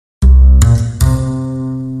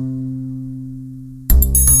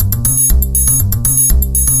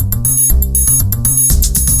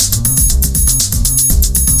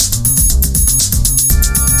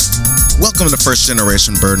Welcome to First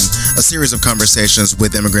Generation Burden, a series of conversations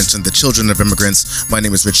with immigrants and the children of immigrants. My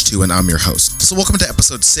name is Rich Tu, and I'm your host. So welcome to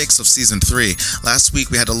episode 6 of season 3. Last week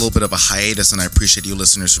we had a little bit of a hiatus, and I appreciate you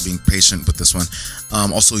listeners for being patient with this one.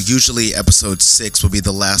 Also, usually episode 6 will be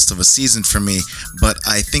the last of a season for me, but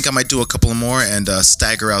I think I might do a couple more and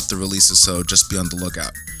stagger out the releases, so just be on the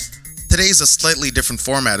lookout. Today is a slightly different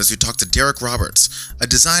format as we talk to Derek Roberts, a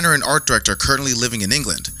designer and art director currently living in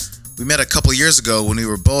England. We met a couple years ago when we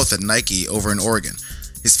were both at Nike over in Oregon.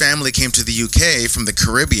 His family came to the UK from the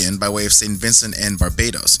Caribbean by way of St. Vincent and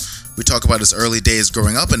Barbados. We talk about his early days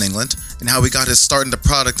growing up in England and how he got his start in the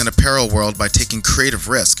product and apparel world by taking creative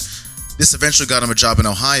risk. This eventually got him a job in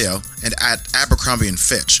Ohio and at Abercrombie &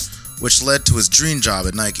 Fitch, which led to his dream job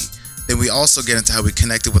at Nike. Then we also get into how he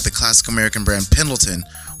connected with the classic American brand Pendleton,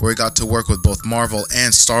 where he got to work with both Marvel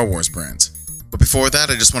and Star Wars brands. But before that,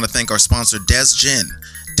 I just want to thank our sponsor, Des Gin.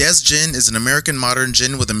 Des Gin is an American modern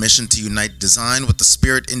gin with a mission to unite design with the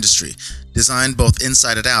spirit industry. Designed both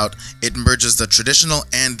inside and out, it merges the traditional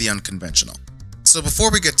and the unconventional. So before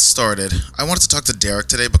we get started, I wanted to talk to Derek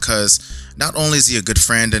today because not only is he a good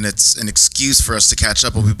friend and it's an excuse for us to catch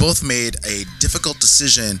up, but we both made a difficult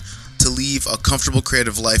decision to leave a comfortable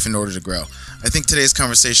creative life in order to grow. I think today's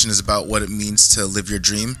conversation is about what it means to live your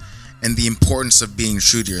dream and the importance of being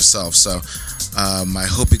true to yourself. So I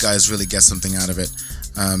hope you guys really get something out of it.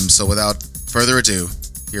 So without further ado,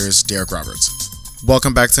 here's Derek Roberts.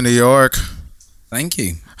 Welcome back to New York. Thank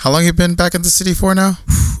you. How long have you been back in the city for now?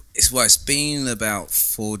 It's been about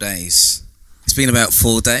 4 days.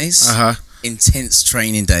 Uh-huh. Intense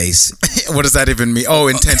training days. What does that even mean? Oh,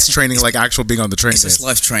 intense training, like actual being on the train. It's just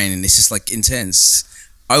life training. It's just like intense.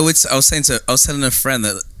 I was telling a friend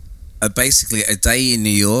that basically a day in New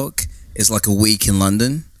York is like a week in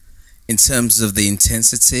London in terms of the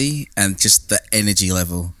intensity and just the energy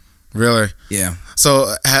level. Really? Yeah.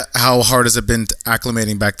 So how hard has it been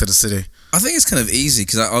acclimating back to the city? I think it's kind of easy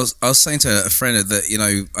because I was saying to a friend that, you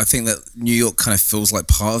know, I think that New York kind of feels like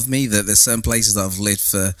part of me, that there's certain places that I've lived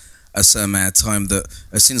for a certain amount of time that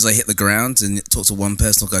as soon as I hit the ground and talk to one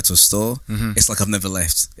person or go to a store, it's like I've never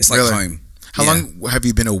left. It's like really? Home. How long have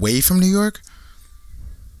you been away from New York?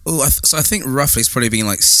 Oh, so I think roughly it's probably been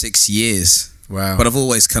like 6 years. Wow. But I've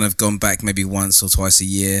always kind of gone back maybe once or twice a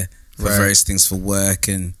year for various things for work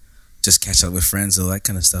and just catch up with friends, all that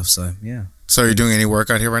kind of stuff. So, yeah. So are you doing any work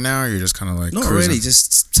out here right now, or you're just kind of like Not cruising? really,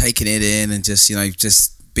 just taking it in and just, you know,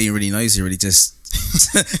 just being really nosy, really just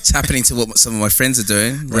tapping to what some of my friends are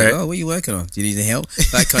doing. Like, Right. oh, what are you working on? Do you need any help?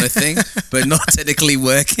 That kind of thing. But not technically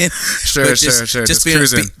working. Sure. Just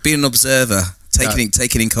being an observer, taking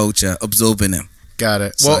in culture, absorbing it. Got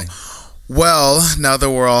it. So. Well, now that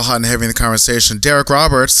we're all hot and heavy in the conversation, Derek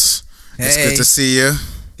Roberts, it's good to see you.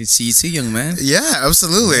 Good to see you too, young man. Yeah,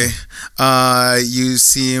 absolutely. You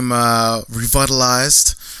seem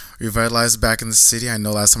revitalized back in the city. I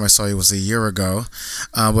know last time I saw you was a year ago.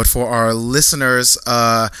 But for our listeners,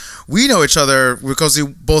 we know each other because we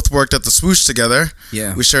both worked at the Swoosh together.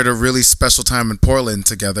 Yeah. We shared a really special time in Portland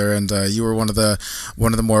together, and you were one of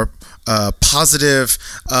the more positive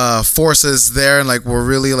forces there, and like we're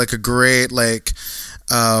really like a great like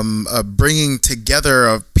bringing together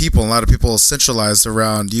of people. A lot of people centralized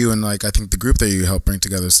around you, and like I think the group that you helped bring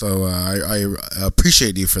together. So I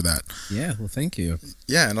appreciate you for that. Yeah, well, thank you.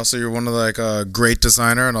 Yeah, and also you're one of like a great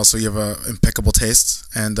designer, and also you have a impeccable taste.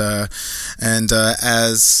 And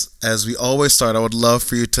as we always start, I would love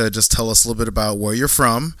for you to just tell us a little bit about where you're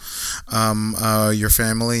from, your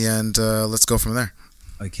family, and let's go from there.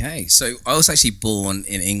 Okay, so I was actually born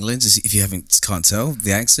in England, if you can't tell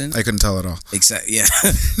the accent. I couldn't tell at all. Exactly, yeah.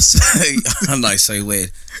 So, I know, so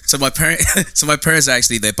weird. So my parents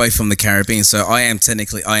actually, they're both from the Caribbean. So I am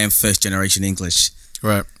first generation English,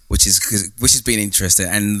 right? Which has been interesting.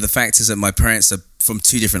 And the fact is that my parents are from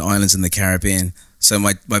 2 different islands in the Caribbean. So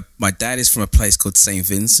my dad is from a place called St.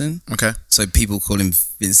 Vincent. Okay. So people call him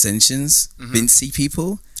Vincentians, Vincy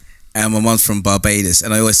people. And my mom's from Barbados.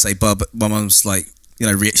 And I always say my mom's like, you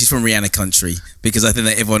know, she's from Rihanna country because I think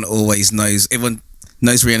that everyone knows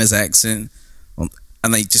Rihanna's accent,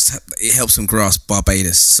 and it helps them grasp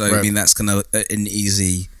Barbados. So right. I mean that's kind of an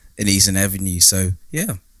easy avenue. So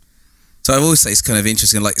yeah, so I always say it's kind of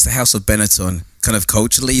interesting. Like it's the House of Benetton, kind of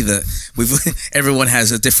culturally that everyone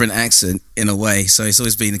has a different accent in a way. So it's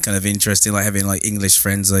always been kind of interesting, like having like English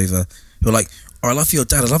friends over who are like, "Oh, I love your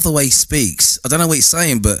dad. I love the way he speaks. I don't know what he's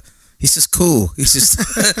saying, but he's just cool. He's just."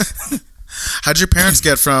 How did your parents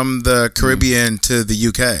get from the Caribbean to the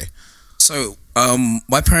UK? So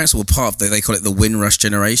my parents were part of they call it the Windrush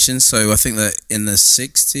generation. So I think that in the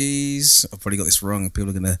 60s, I've probably got this wrong and people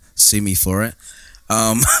are going to sue me for it.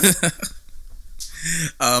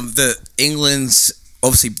 The England's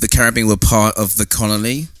obviously the Caribbean were part of the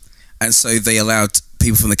colony, and so they allowed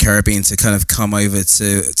people from the Caribbean to kind of come over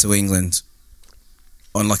to England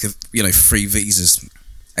on like free visas,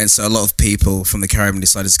 and so a lot of people from the Caribbean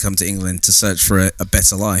decided to come to England to search for a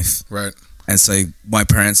better life. Right. And so my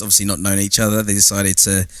parents, obviously not knowing each other, they decided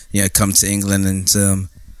to come to England and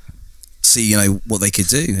see what they could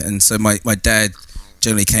do. And so my dad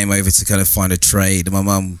generally came over to kind of find a trade, and my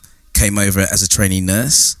mum came over as a trainee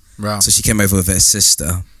nurse. Wow. So she came over with her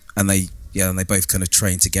sister, and they both kind of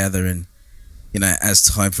trained together. And as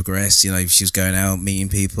time progressed, she was going out meeting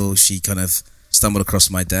people. She kind of stumbled across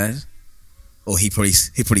my dad, or he probably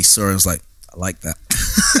saw her and was like, I like that.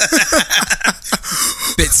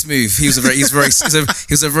 Bit smooth. He was a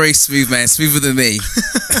very smooth man, smoother than me.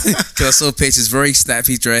 Because I saw pictures, very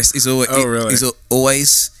snappy dressed. He's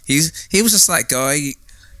always he was just that guy.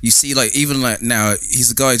 You see, like even like now, he's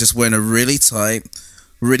the guy just wearing a really tight,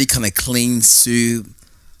 really kind of clean suit,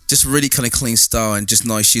 just really kind of clean style and just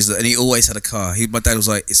nice shoes. And he always had a car. My dad was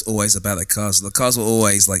like, it's always about the cars. So the cars were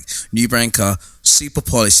always like new brand car, super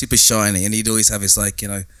polished, super shiny, and he'd always have his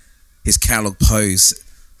his catalog pose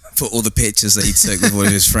for all the pictures that he took with one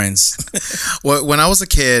of his friends. Well, when I was a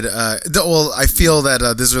kid, I feel that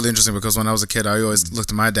this is really interesting because when I was a kid, I always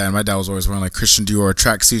looked at my dad. My dad was always wearing like Christian Dior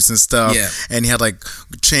tracksuits and stuff. Yeah. And he had like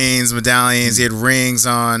chains, medallions, he had rings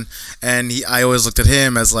on. And I always looked at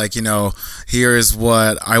him as like, here is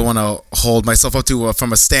what I want to hold myself up to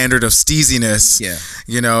from a standard of steeziness. Yeah.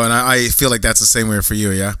 And I feel like that's the same way for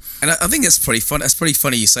you, yeah? And I think that's pretty fun. That's pretty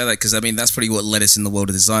funny you say that because, that's pretty what led us in the world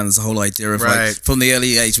of design. There's the whole idea of right. like, from the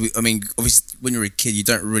early age, obviously when you're a kid, you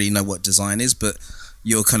don't really know what design is, but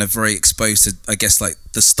you're kind of very exposed to, I guess, like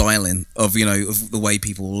the styling of, of the way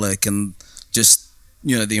people look and just,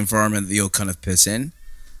 the environment that you're kind of put in.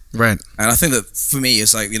 Right. And I think that for me,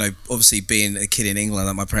 it's like, obviously being a kid in England,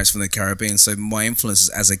 like my parents from the Caribbean, so my influences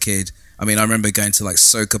as a kid, I remember going to like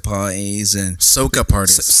soca parties and... Soca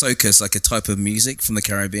parties? Soca is like a type of music from the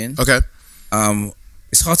Caribbean. Okay.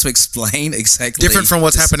 It's hard to explain exactly. Different from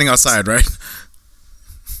what's happening outside, right?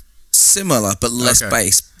 Similar, but less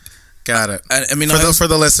bass. Got it. For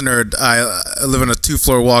the listener, I live in a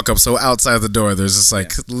 2-floor walk-up, so outside the door, there's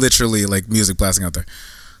just literally like music blasting out there.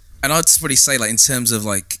 And I'd really say like in terms of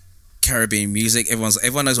like Caribbean music,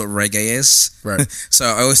 everyone knows what reggae is. Right. So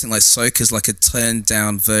I always think like soca is like a turned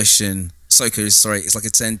down version. It's like a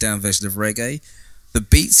turned down version of reggae. The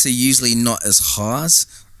beats are usually not as hard,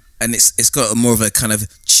 and it's got more of a kind of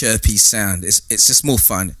chirpy sound. It's just more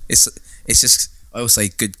fun. It's just, I would say,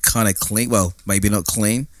 good kind of clean. Well, maybe not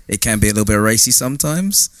clean. It can be a little bit racy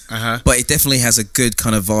sometimes, but it definitely has a good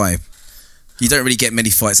kind of vibe. You don't really get many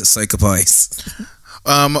fights at soca parties.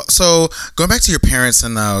 So going back to your parents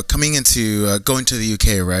and coming into going to the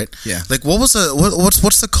UK, right? Yeah. Like, what's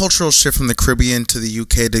the cultural shift from the Caribbean to the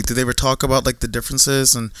UK? Did they ever talk about like the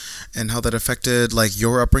differences and how that affected like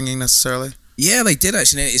your upbringing necessarily? Yeah, they did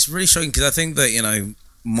actually. It's really shocking because I think that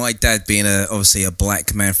my dad being obviously a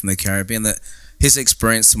black man from the Caribbean, that his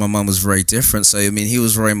experience to my mum was very different. So he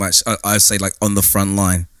was very much, I'd say, like on the front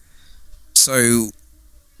line. So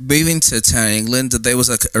moving to a town in England, there was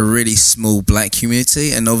like a really small black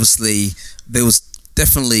community, and obviously there was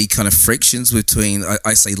definitely kind of frictions between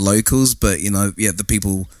I say locals, but the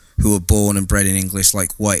people who were born and bred in English,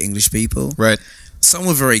 like white English people. Right. Some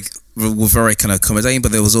were very kind of accommodating,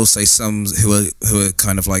 but there was also some who were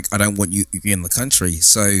kind of like, I don't want you in the country.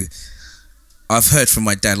 So I've heard from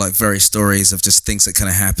my dad like various stories of just things that kind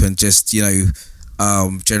of happened, just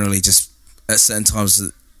generally just at certain times,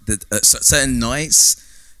 at certain nights.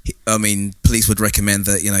 Police would recommend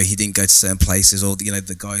that he didn't go to certain places, or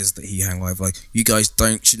the guys that he hung with, like, you guys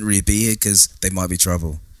shouldn't really be here because they might be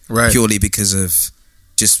trouble, right? Purely because of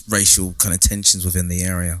just racial kind of tensions within the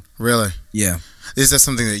area. Really? Yeah. Is that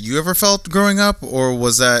something that you ever felt growing up, or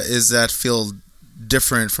is that feel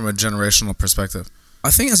different from a generational perspective? I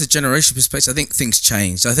think as a generation perspective, I think things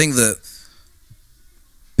changed. I think that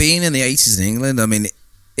being in the 80s in England,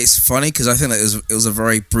 it's funny because I think that it was a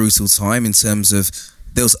very brutal time in terms of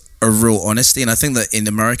there was a real honesty, and I think that in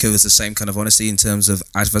America there was the same kind of honesty in terms of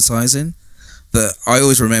advertising. That I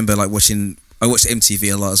always remember like watching. I watched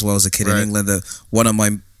MTV a lot as well as a kid in England. That one of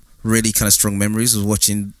my really kind of strong memories was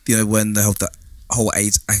watching when the whole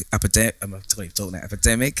AIDS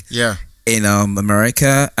epidemic. Yeah. In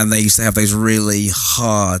America, and they used to have those really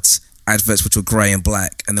hard adverts which were grey and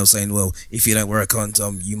black, and they were saying, well, if you don't wear a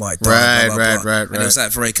condom you might die, right. And it was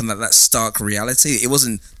that very kind of that stark reality.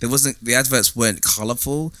 The adverts weren't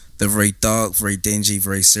colourful, they're very dark, very dingy,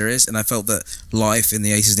 very serious, and I felt that life in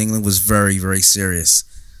the 80s in England was very, very serious.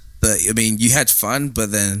 But you had fun,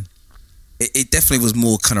 but then it definitely was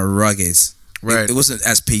more kind of rugged. Right. It wasn't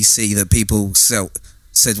as PC that people said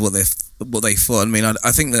what they thought. I mean,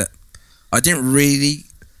 I think that I didn't really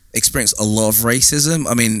experience a lot of racism.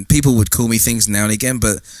 I mean, people would call me things now and again,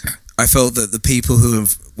 but I felt that the people who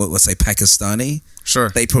have, let's say, Pakistani, Sure.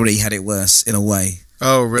 they probably had it worse in a way.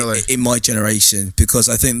 Oh, really? In my generation, because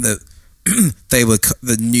I think that they were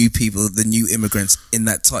the new people, the new immigrants in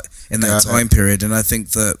that time period, and I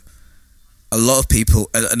think that a lot of people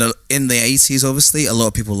in the 80s, obviously, a lot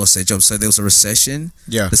of people lost their jobs, so there was a recession.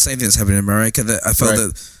 Yeah. The same thing that's happened in America. That I felt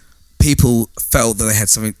that people felt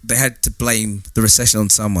that they had to blame the recession on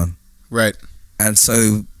someone. Right. And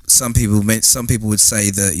so some people would say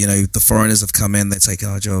that, you know, the foreigners have come in, they're taking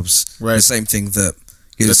our jobs. Right. The same thing that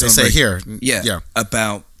they say here. Yeah.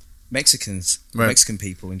 About Mexicans, right. Mexican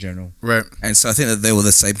people in general. Right. And so I think that there were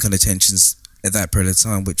the same kind of tensions at that period of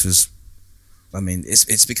time, which was, I mean,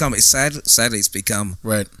 sadly it's become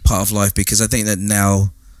right. part of life, because I think that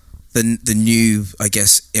now the new, I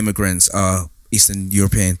guess, immigrants are Eastern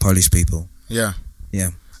European Polish people. Yeah.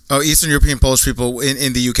 Yeah. Oh, Eastern European Polish people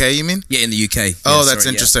in the UK, you mean? Yeah, in the UK. Oh, that's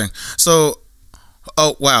interesting. Yeah. So,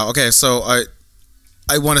 oh wow, okay. So I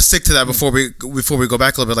want to stick to that before we go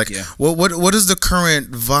back a little bit. Like, what is the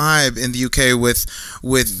current vibe in the UK with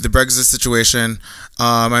the Brexit situation?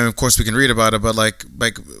 I mean, of course, we can read about it, but like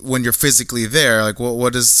when you're physically there, like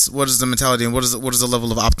what is the mentality, and what is the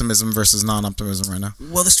level of optimism versus non-optimism right now?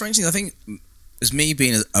 Well, the strange thing, I think, as me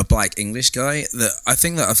being a black English guy, that I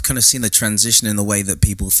think that I've kind of seen the transition in the way that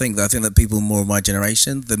people think. That I think that people more of my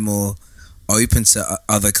generation, they're more open to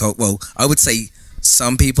other cultures. Well, I would say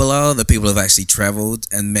some people are. The people who have actually traveled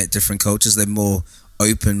and met different cultures, they're more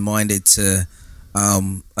open-minded to,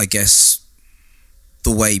 I guess, the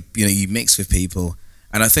way, you know, you mix with people.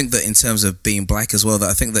 And I think that in terms of being black as well, that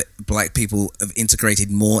I think that black people have integrated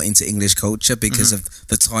more into English culture because of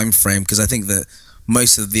the time frame. Because I think that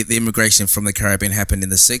most of the immigration from the Caribbean happened in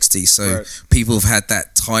the 60s. So people have had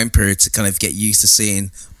that time period to kind of get used to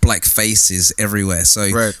seeing black faces everywhere.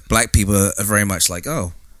 So black people are very much like,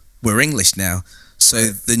 oh, we're English now. So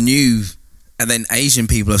the new, and then Asian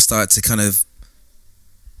people have started to kind of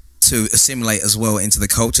to assimilate as well into the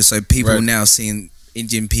culture. So people are now seeing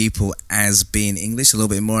Indian people as being English a little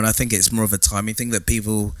bit more. And I think it's more of a timing thing, that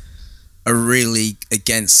people are really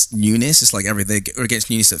against newness. It's like they're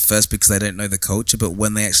against newness at first because they don't know the culture, but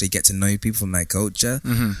when they actually get to know people from that culture,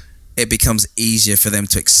 it becomes easier for them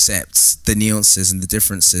to accept the nuances and the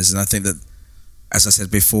differences. And I think that, as I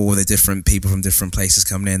said before, the different people from different places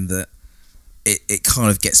coming in, that it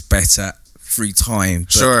kind of gets better through time.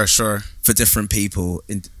 Sure. For different people.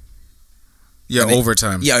 Over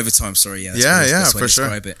time. Yeah, over time, sorry. Yeah, for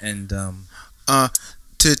sure. It. And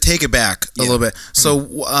to take it back a little bit.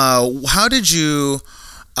 So how did you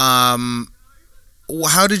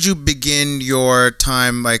begin your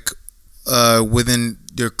time, like within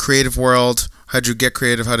your creative world? How did you get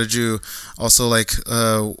creative? How did you also like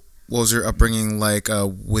what was your upbringing like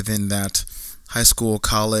within that high school,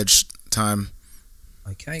 college time?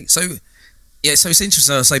 Okay, so it's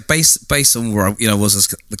interesting. So based on where I was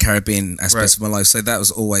the Caribbean aspects of my life, so that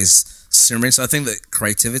was always simmering. So I think that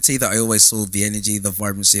creativity, that I always saw the energy, the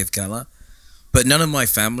vibrancy of color. But none of my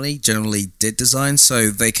family generally did design, so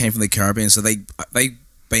they came from the Caribbean. So they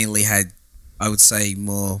mainly had, I would say,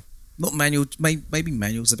 more not manual. Maybe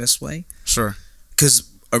manual is the best way. Sure. Because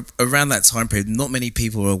around that time period, not many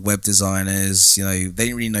people were web designers. You know, they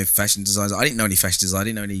didn't really know fashion designers. I didn't know any fashion design. I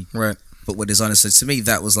didn't know any footwear designers. So to me,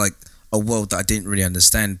 that was like a world that I didn't really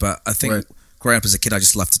understand. But I think growing up as a kid, I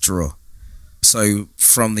just loved to draw. So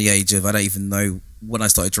from the age of, I don't even know when I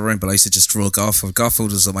started drawing, but I used to just draw Garfield.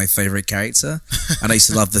 Garfield was my favourite character. And I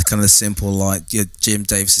used to love the kind of the simple, like Jim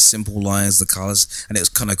Davis' simple lines, the colours, and it was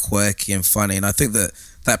kind of quirky and funny. And I think that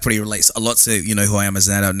pretty relates a lot to, who I am as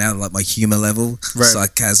an adult now, like my humour level,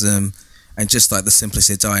 sarcasm, and just like the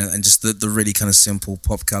simplicity of design and just the really kind of simple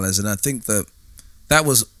pop colours. And I think that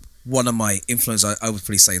was one of my influences. I would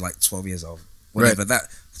probably say like 12 years old, whatever. That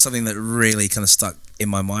something that really kind of stuck in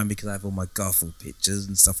my mind because I have all my Garfield pictures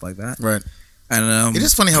and stuff like that. Right. And it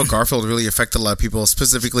is funny how Garfield really affected a lot of people,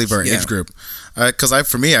 specifically of our age group. Because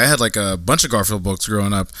for me, I had like a bunch of Garfield books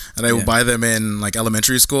growing up, and I would buy them in like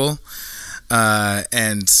elementary school.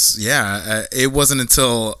 It wasn't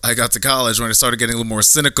until I got to college when I started getting a little more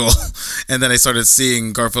cynical, and then I started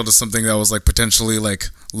seeing Garfield as something that was like potentially like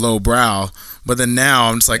lowbrow. But then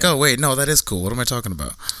now I'm just like, oh wait, no, that is cool. What am I talking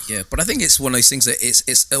about? Yeah, but I think it's one of those things that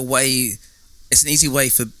it's a way. It's an easy way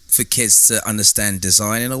for kids to understand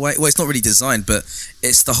design in a way. Well, it's not really design, but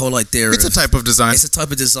it's the whole idea. It's a type of design. It's a type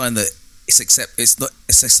of design that it's not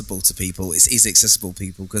accessible to people. It's easily accessible to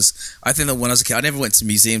people because I think that when I was a kid, I never went to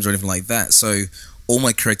museums or anything like that. So all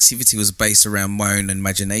my creativity was based around my own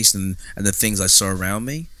imagination and the things I saw around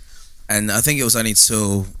me. And I think it was only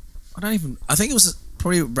till I think it was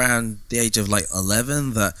probably around the age of like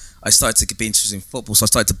 11 that I started to be interested in football. So I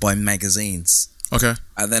started to buy magazines. Okay.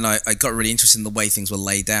 And then I got really interested in the way things were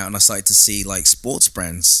laid out, and I started to see like sports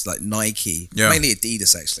brands like Nike, mainly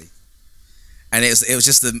Adidas actually. And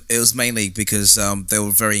it was mainly because they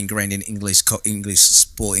were very ingrained in English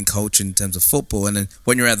sporting culture in terms of football. And then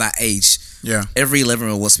when you're at that age, every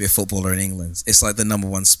 11-year-old wants to be a footballer in England. It's like the number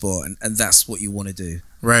one sport, and that's what you want to do.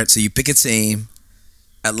 Right. So you pick a team.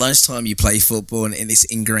 At lunchtime, you play football, and it's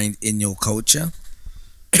ingrained in your culture.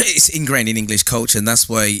 It's ingrained in English culture, and that's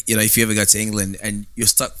why, you know, if you ever go to England and you're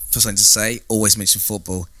stuck for something to say, always mention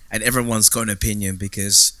football, and everyone's got an opinion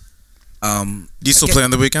because. Do you still play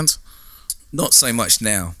on the weekends? Not so much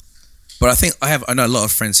now, but I know a lot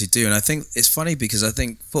of friends who do, and I think it's funny because I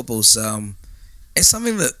think football's it's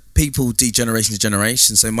something that people do generation to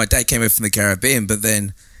generation. So my dad came over from the Caribbean, but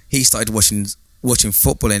then he started watching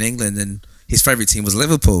football in England, and his favourite team was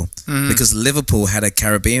Liverpool because Liverpool had a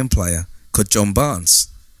Caribbean player called John Barnes.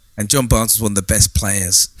 And John Barnes was one of the best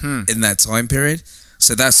players in that time period.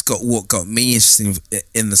 So that's what got me interested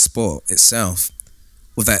in the sport itself,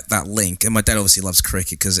 with that link. And my dad obviously loves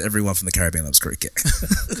cricket because everyone from the Caribbean loves cricket.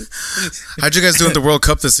 How'd you guys do in the World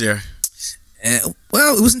Cup this year?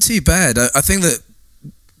 Well, it wasn't too bad. I think that,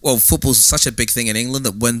 football's such a big thing in England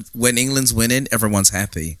that when England's winning, everyone's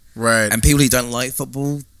happy. Right. And people who don't like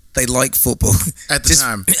football, they like football at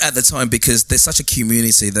the time because there's such a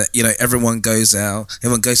community that, you know, everyone goes out,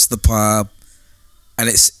 everyone goes to the pub, and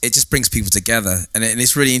it just brings people together, and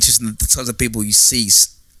it's really interesting the types of people you see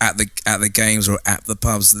at the games or at the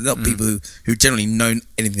pubs. They're not people who generally know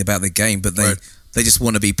anything about the game, but they just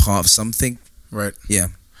want to be part of something. Right. Yeah.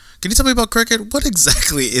 Can you tell me about cricket? What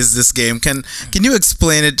exactly is this game? Can you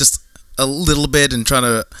explain it just a little bit and try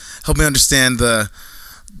to help me understand the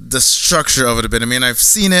structure of it a bit? I mean, I've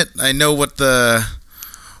seen it. I know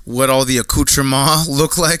what all the accoutrements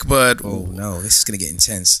look like, but oh no, this is going to get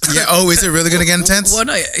intense. Yeah. Oh, is it really going to get intense? Well,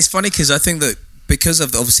 no, it's funny because I think that because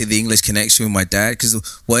of obviously the English connection with my dad,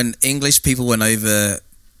 because when English people went over,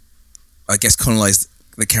 I guess, colonized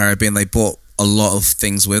the Caribbean, they brought a lot of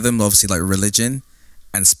things with them, obviously like religion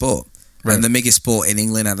and sport. Right. And the biggest sport in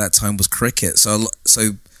England at that time was cricket. So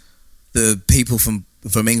the people from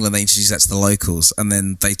England, they introduced that to the locals, and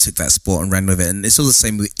then they took that sport and ran with it. And it's all the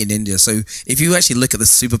same in India. So if you actually look at the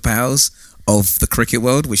superpowers of the cricket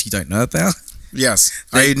world, which you don't know about. Yes,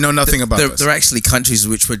 I know nothing about this. They're actually countries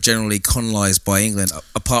which were generally colonized by England,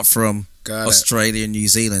 apart from Australia and New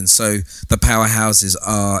Zealand. So the powerhouses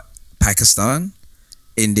are Pakistan,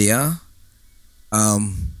 India.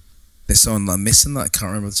 There's someone that I'm missing that I can't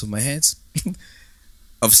remember off the top of my head.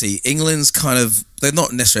 Obviously, England's they're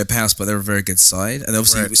not necessarily a powerhouse, but they're a very good side. And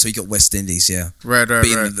obviously, so you got West Indies, right,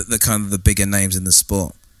 being the kind of the bigger names in the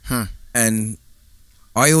sport. And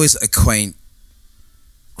I always acquaint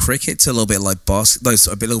cricket to a little bit like basketball,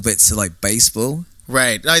 a little bit to like baseball.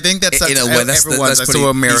 Right, I think that's everyone's. That's the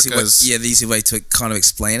America's. The easy way to kind of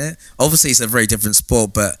explain it. Obviously, it's a very different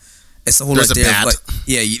sport, but it's the whole a idea bat. of like,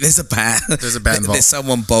 there's a bat. There's a bat involved. There's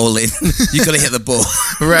someone bowling. You got to hit the ball.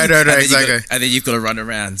 Right, exactly. And then you've got to run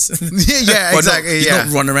around. Exactly. You not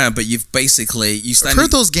run around, but you've basically I've heard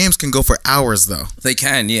those games can go for hours, though. They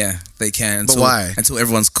can, they can. But why? Until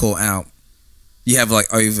everyone's caught out. You have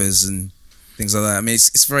like overs and things like that. I mean,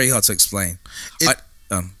 it's very hard to explain.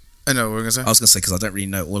 I know what we're gonna say. I was gonna say because I don't really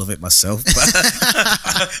know all of it myself, but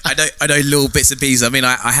I know little bits and pieces. I mean,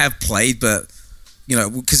 I have played, but you know,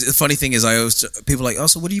 because the funny thing is, people are like, oh,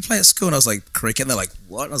 so what do you play at school? And I was like, cricket. And they're like,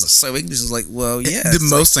 what? And I was like, so English. I was like, well, yeah, the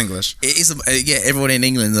most English. It is. Everyone in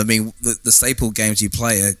England. I mean, the staple games you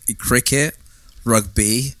play are cricket,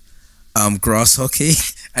 rugby, grass hockey,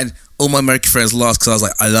 and all my American friends laughed because I was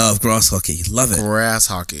like, I love grass hockey, love it. Grass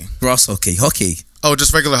hockey. Oh,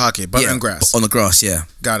 just regular hockey, but on grass. On the grass, yeah.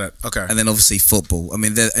 Got it. Okay. And then obviously football. I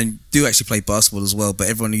mean, and do actually play basketball as well, but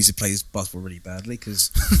everyone usually plays basketball really badly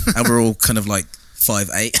and we're all kind of like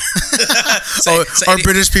 5'8". Are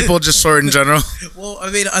British people just short in general? Well,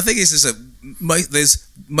 I mean, I think it's just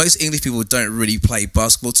most English people don't really play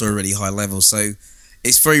basketball to a really high level, so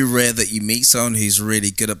it's very rare that you meet someone who's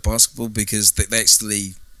really good at basketball because they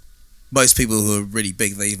actually, most people who are really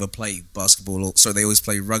big, they either play basketball or so they always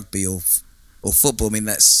play rugby or football. I mean,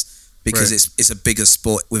 that's because it's a bigger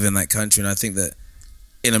sport within that country, and I think that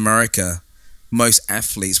in America, most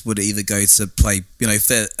athletes would either go to play, you know, if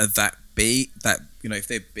they're if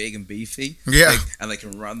they're big and beefy, and they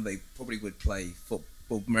can run, they probably would play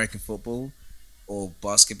American football or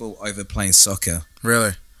basketball over playing soccer.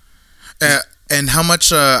 Really? And how much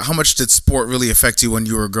did sport really affect you when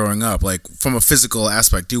you were growing up? Like from a physical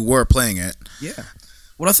aspect, you were playing it. Yeah.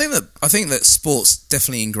 Well, I think that sports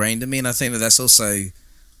definitely ingrained in me, and I think that that's also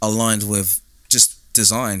aligned with just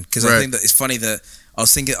design. Because I think that it's funny that I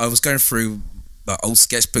was going through old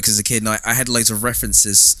sketchbook as a kid, and I had loads of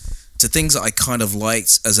references to things that I kind of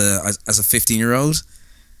liked as a 15-year-old.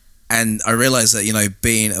 And I realized that,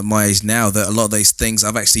 being at my age now, that a lot of those things,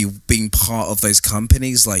 I've actually been part of those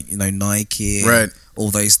companies, like, Nike, and all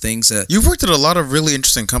those things. You've worked at a lot of really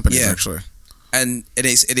interesting companies, actually. And it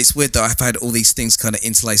is weird that I've had all these things kind of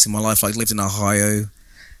interlaced in my life. Like, I lived in Ohio,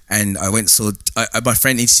 and my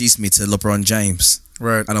friend introduced me to LeBron James.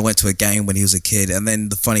 Right. And I went to a game when he was a kid. And then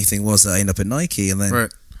the funny thing was that I ended up at Nike. And then...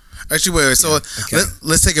 Right. Actually, wait. So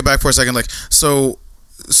let's take it back for a second. Like, so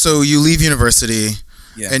you leave university...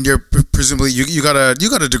 Yeah. And you're presumably you got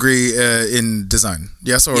a degree in design,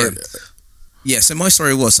 yes, or yeah. So my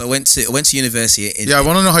story was I went to university. I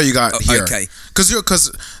want to know how you got here. Okay,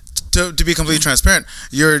 because to be completely transparent,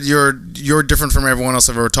 you're different from everyone else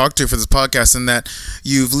I've ever talked to for this podcast in that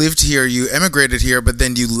you've lived here, you emigrated here, but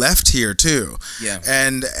then you left here too. Yeah.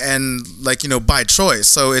 And like by choice.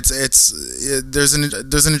 So there's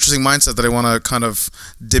an interesting mindset that I want to kind of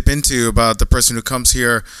dip into about the person who comes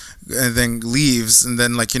here and then leaves, and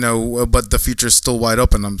then but the future's still wide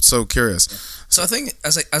open. I'm so curious. So I think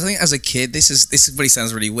as a kid, this really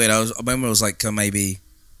sounds really weird. I remember I was like maybe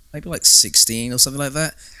like 16 or something like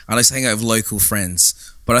that, and I used to hang out with local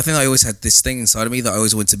friends. But I think I always had this thing inside of me that I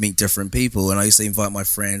always wanted to meet different people, and I used to invite my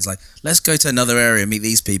friends, like, let's go to another area and meet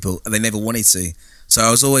these people, and they never wanted to. So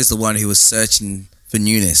I was always the one who was searching for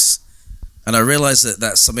newness, and I realized that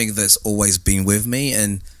that's something that's always been with me.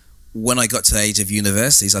 And when I got to the age of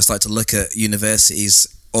universities, I started to look at universities.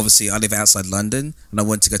 Obviously, I live outside London, and I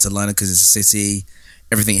wanted to go to London because it's a city,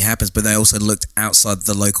 everything happens. But then I also looked outside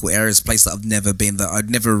the local areas, a place that I've never been, that I'd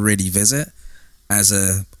never really visit as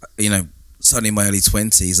certainly in my early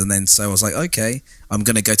 20s. And then so I was like, okay, I'm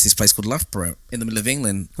going to go to this place called Loughborough in the middle of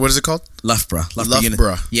England. What is it called? Loughborough.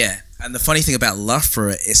 Yeah. And the funny thing about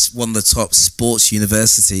Loughborough, it's one of the top sports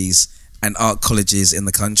universities and art colleges in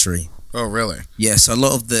the country. Oh, really? Yeah. So a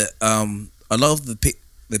lot of the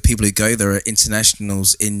people who go there are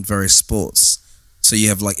internationals in various sports. So you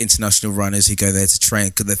have like international runners who go there to train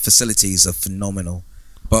because their facilities are phenomenal.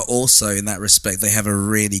 But also in that respect, they have a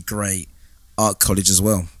really great art college as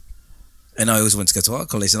well. And I always wanted to go to art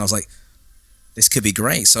college, and I was like, this could be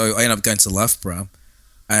great. So I ended up going to Loughborough,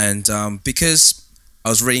 and because I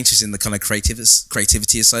was really interested in the kind of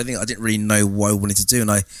creativity side of things, I didn't really know what I wanted to do, and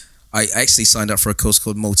I actually signed up for a course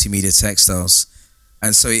called Multimedia Textiles.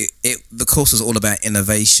 And so the course was all about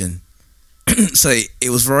innovation. So it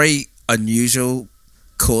was very unusual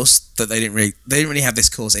course that they didn't really have this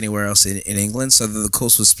course anywhere else in England. So the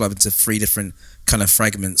course was split into 3 different kind of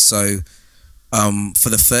fragments. So for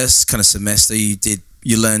the first kind of semester,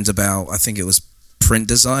 you learned about, I think it was print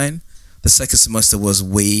design. The second semester was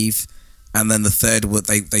weave, and then the third, what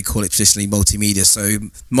they call it traditionally, multimedia. So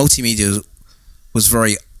multimedia was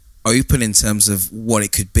very open in terms of what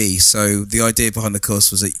it could be. So the idea behind the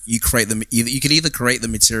course was that you could either create the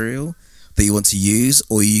material that you want to use,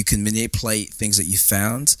 or you can manipulate things that you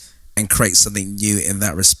found and create something new in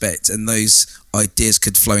that respect. And those ideas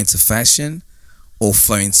could flow into fashion or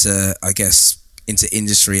flow into, I guess, into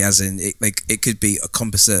industry, as in it could be a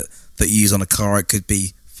composite that you use on a car, it could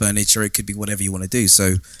be furniture, it could be whatever you want to do.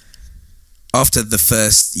 So after the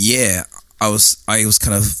first year, I was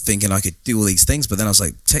kind of thinking I could do all these things, but then I was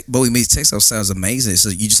like, multimedia textiles sounds amazing. So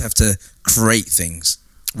you just have to create things.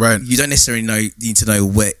 Right. You don't necessarily need to know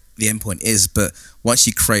what the endpoint is, but once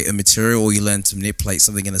you create a material or you learn to manipulate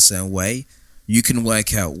something in a certain way, you can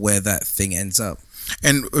work out where that thing ends up.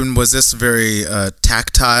 And was this very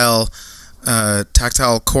tactile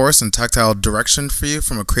course and tactile direction for you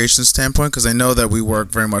from a creation standpoint? Because I know that we work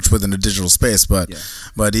very much within a digital space, but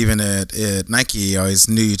even at Nike, I always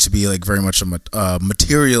knew you to be like very much a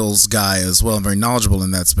materials guy as well, and very knowledgeable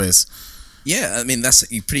in that space. Yeah, I mean,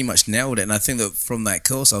 you pretty much nailed it. And I think that from that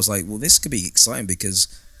course, I was like, well, this could be exciting because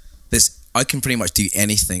I can pretty much do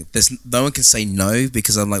anything. No one can say no,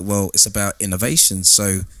 because I'm like, well, it's about innovation.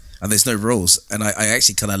 So, and there's no rules. And I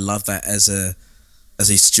actually kind of love that as a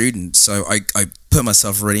student. So I put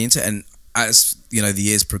myself really into it. And as, the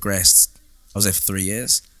years progressed, I was there for 3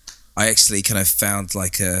 years. I actually kind of found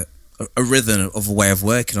like a rhythm of a way of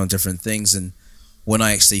working on different things. And when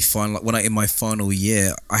I actually in my final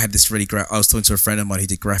year, I had this really great, I was talking to a friend of mine who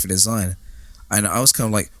did graphic design. And I was kind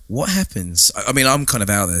of like, what happens? I mean, I'm kind of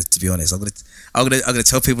out there, to be honest. I'm gonna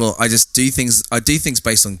tell people I just do things. I do things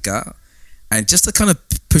based on gut, and just to kind of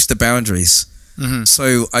push the boundaries. Mm-hmm.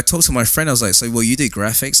 So I talked to my friend. I was like, "So, well, you do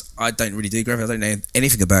graphics. I don't really do graphics. I don't know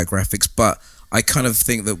anything about graphics, but I kind of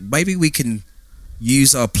think that maybe we can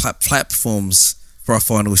use our platforms for our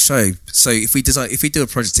final show. So if we do a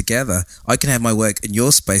project together, I can have my work in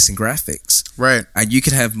your space in graphics, right, and you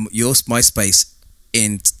can have my space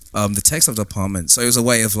in the textile department." So it was a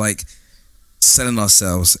way of like selling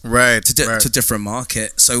ourselves to different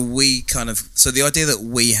market. So the idea that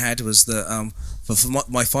we had was that for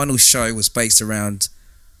my final show was based around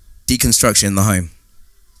deconstruction in the home.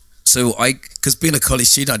 So because being a college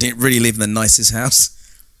student, I didn't really live in the nicest house,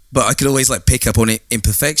 but I could always like pick up on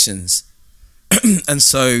imperfections. And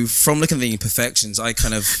so from looking at the imperfections, I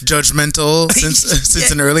kind of judgmental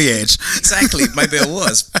since an early age. Exactly. Maybe I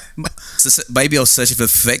was. Maybe I was searching for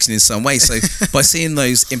perfection in some way. So by seeing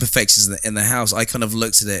those imperfections in the house, I kind of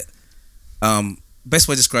looked at it. Best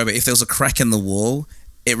way to describe it: if there was a crack in the wall,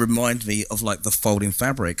 it reminded me of like the folding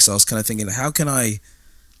fabric. So I was kind of thinking, how can I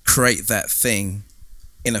create that thing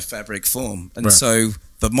in a fabric form? And so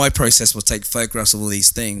my process was take photographs of all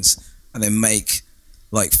these things and then make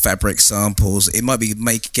like fabric samples. It might be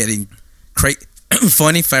finding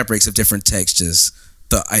fabrics of different textures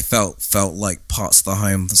that I felt like parts of the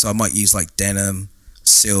home. So I might use like denim,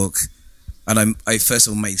 silk, and I first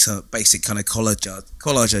of all made some basic kind of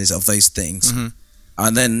collages of those things. Mm-hmm.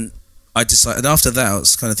 And then I decided, and after that I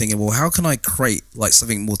was kind of thinking, well, how can I create like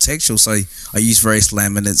something more textural? So I used various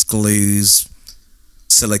laminates, glues,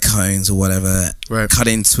 silicones or whatever, cut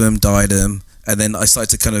into them, dyed them, and then I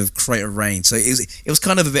started to kind of create a range. So it was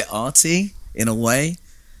kind of a bit arty in a way.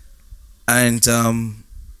 And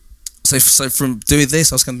so from doing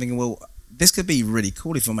this, I was kind of thinking, well, this could be really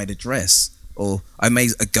cool if I made a dress or I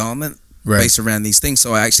made a garment based around these things.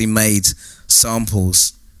 So I actually made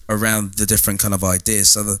samples around the different kind of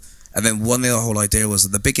ideas. And then the whole idea was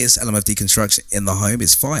that the biggest element of deconstruction in the home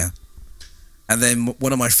is fire. And then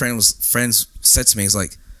one of my friends said to me, he's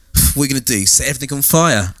like, "What are you going to do? Set everything on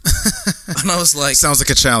fire?" And I was like, sounds like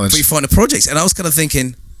a challenge. We find a project. And I was kind of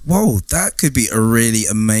thinking, whoa, that could be a really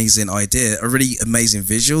amazing idea, a really amazing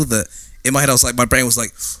visual. That in my head, I was like, my brain was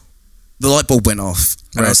like, the light bulb went off.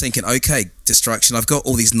 And I was thinking, okay, destruction. I've got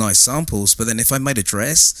all these nice samples, but then if I made a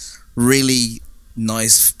dress, really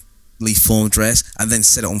nicely formed dress, and then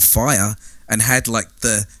set it on fire and had like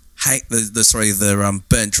the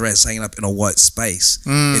burnt dress hanging up in a white space,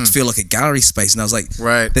 it'd feel like a gallery space. And I was like,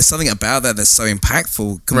 there's something about that that's so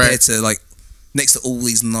impactful compared to like next to all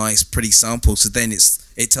these nice pretty samples. So then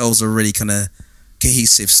it tells a really kind of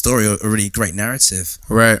cohesive story, a really great narrative.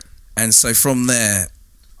 And so from there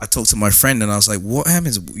I talked to my friend and I was like, what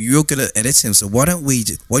happens, you're good at editing, so why don't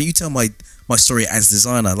you tell my story as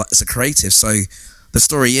designer, like as a creative? So the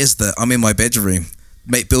story is that I'm in my bedroom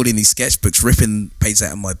building these sketchbooks, ripping pages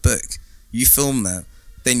out of my book. You film that,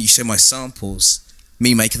 then you show my samples,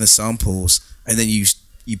 me making the samples, and then you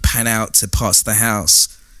pan out to parts of the house.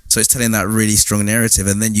 So it's telling that really strong narrative,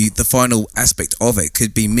 and then the final aspect of it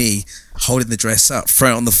could be me holding the dress up,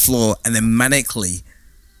 throwing it on the floor, and then manically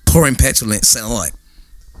pouring petrol in it, setting light.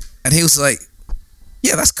 And he was like,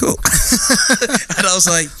 "Yeah, that's cool." And I was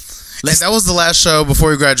like, that was the last show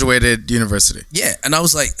before you graduated university. Yeah, and I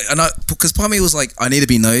was like, because part of me was like, I need to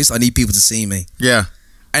be noticed. I need people to see me. Yeah.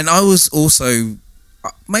 And I was also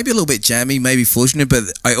maybe a little bit jammy, maybe fortunate,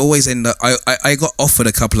 but I always end up. I got offered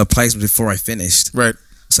a couple of placements before I finished. Right.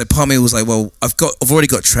 So part of me was like, well, I've already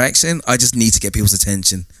got traction. I just need to get people's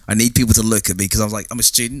attention. I need people to look at me because I was like, I'm a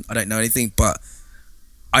student. I don't know anything, but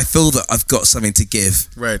I feel that I've got something to give.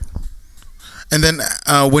 Right. And then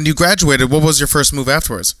when you graduated, what was your first move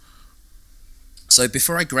afterwards? So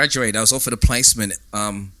before I graduated, I was offered a placement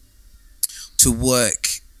to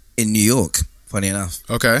work in New York. Funny enough.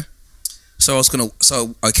 Okay. So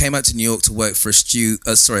I came out to New York to work for a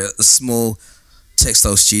small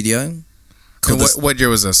textile studio. And what year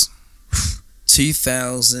was this?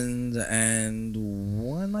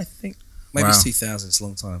 2001, I think. Maybe it's 2000. It's a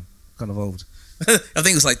long time. Kind of old. I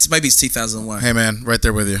think it was maybe it's 2001. Hey man, right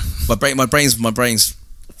there with you. My brain's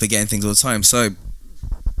forgetting things all the time. So.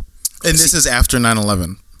 And this is after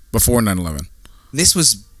 9/11, before 9/11. This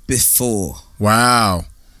was before. Wow.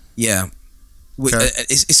 Yeah. Okay.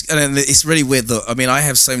 It's really weird though. I mean, I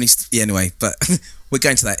have so many. Anyway, but we're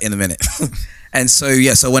going to that in a minute. And so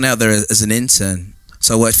I went out there as an intern.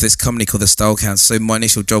 So I worked for this company called the Style Council. So my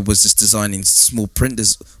initial job was just designing small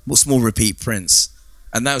repeat prints,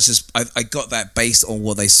 and that was just I got that based on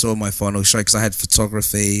what they saw in my final show because I had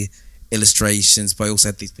photography, illustrations, but I also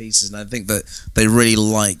had these pieces, and I think that they really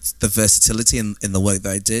liked the versatility in the work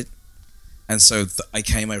that I did. And so I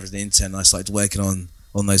came over as an intern and I started working on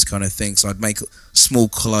those kind of things. So I'd make small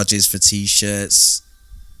collages for t-shirts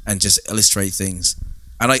and just illustrate things.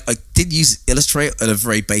 And I did use Illustrator at a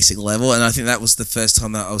very basic level, and I think that was the first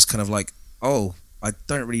time that I was kind of like, oh, I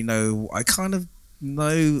don't really know. I kind of know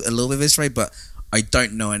a little bit of Illustrator, but I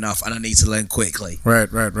don't know enough, and I need to learn quickly. Right.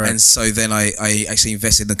 And so then I actually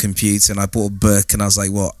invested in the computer, and I bought a book, and I was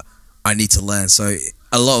like, well, I need to learn. So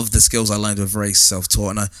a lot of the skills I learned were very self-taught,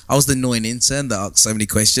 and I was the annoying intern that asked so many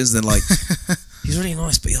questions. Then like, he's really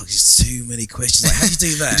nice, but he asks too many questions. Like, how do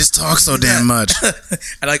you do that? You just talk so damn much.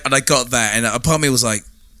 and I got that, and a part of me was like,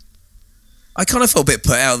 I kind of felt a bit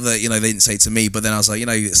put out that, they didn't say it to me, but then I was like,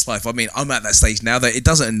 it's life. I mean, I'm at that stage now that it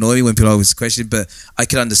doesn't annoy me when people always question, but I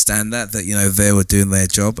can understand that they were doing their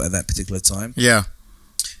job at that particular time. Yeah.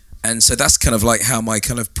 And so that's kind of like how my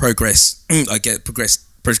kind of progression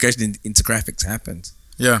into graphics happened.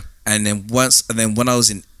 Yeah. And then when I was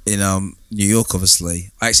in New York,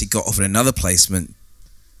 obviously, I actually got offered another placement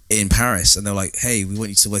in Paris, and they're like, hey, we want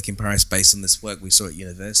you to work in Paris based on this work we saw at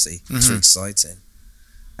university. It's really exciting.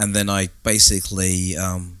 And then I basically,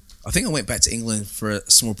 I think I went back to England for a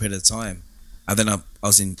small period of time, and then I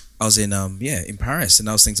was in Paris, and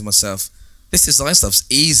I was thinking to myself, this design stuff's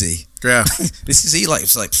easy. Yeah, this is easy. Like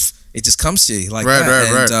it's like it just comes to you like right,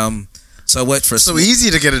 that. Right. And so I worked for so easy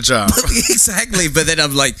to get a job. Exactly, but then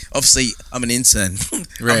I'm like, obviously, I'm an intern.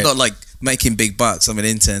 Right. I'm not like making big bucks. I'm an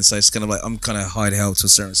intern, so it's kind of like I'm kind of hired help to a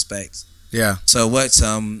certain respect. Yeah. So I worked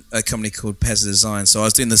at a company called Pezza Design. So I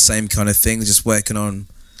was doing the same kind of thing, just working on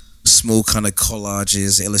small kind of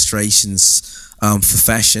collages, illustrations for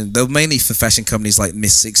fashion. They were mainly for fashion companies like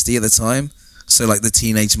Miss 60 at the time. So like the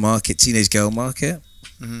teenage girl market,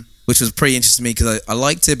 which was pretty interesting to me because I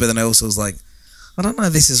liked it, but then I also was like, I don't know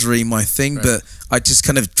if this is really my thing, but I just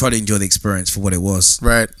kind of tried to enjoy the experience for what it was.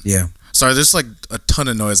 Right. Yeah. Sorry, there's like a ton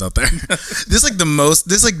of noise out there. This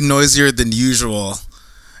like noisier than usual,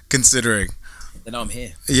 considering. Then I'm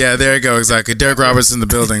here. Yeah, there you go. Exactly. Derek Roberts in the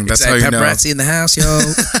building. That's how you know. Paparazzi in the house, yo.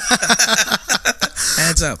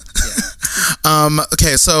 Hands up. Yeah.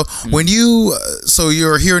 Okay, so when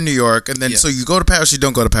you're here in New York, and then so you go to Paris. You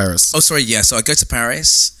don't go to Paris. Oh, sorry. Yeah. So I go to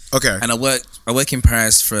Paris. Okay. And I work in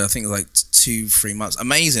Paris for I think like 2-3 months.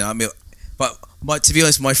 Amazing. I mean, but to be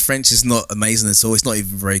honest, my French is not amazing at all. It's not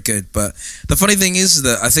even very good. But the funny thing is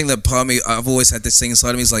that I think that part of me, I've always had this thing inside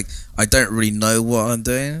of me. Is like I don't really know what I'm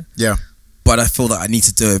doing. Yeah. But I feel that I need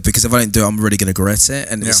to do it because if I don't do it, I'm really going to regret it.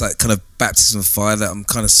 And it's like kind of baptism of fire that I'm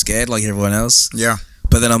kind of scared like everyone else. Yeah.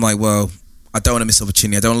 But then I'm like, well, I don't want to miss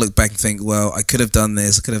opportunity. I don't want to look back and think, well, I could have done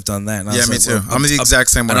this, I could have done that. And yeah, me too. Well, I'm the exact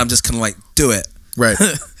same way. And I'm just kind of like, do it. Right.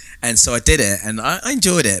 And so I did it, and I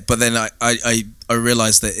enjoyed it. But then I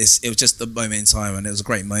realized that it was just a moment in time, and it was a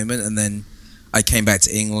great moment. And then I came back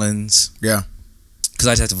to England. Yeah. Because I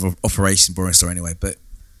had to have an operation, boring story anyway. But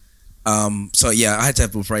so yeah, I had to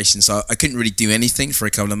have an operation, so I couldn't really do anything for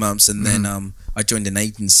a couple of months. And then I joined an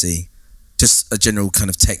agency, just a general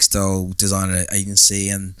kind of textile designer agency,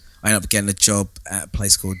 and I ended up getting a job at a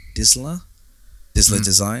place called Disler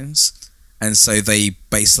Designs. And so they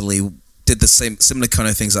basically did the similar kind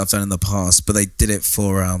of things I've done in the past, but they did it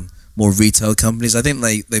for more retail companies. I think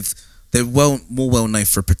they're more well known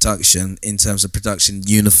for production in terms of production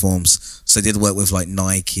uniforms. So they did work with like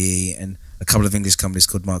Nike and a couple of English companies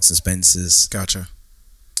called Marks and Spencers. Gotcha.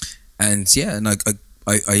 And yeah, and I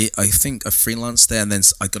think I freelanced there, and then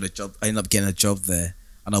I got a job. I ended up getting a job there,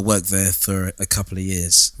 and I worked there for a couple of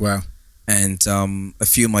years. Wow. And a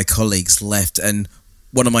few of my colleagues left, and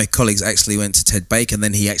one of my colleagues actually went to Ted Baker, and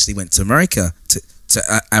then he actually went to America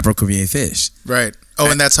to Abercrombie & Fitch. Right.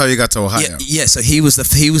 Oh, and that's how you got to Ohio. Yeah. So he was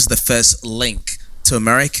the first link to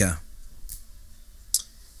America.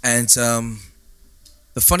 And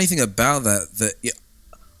the funny thing about that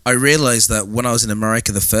I realized that when I was in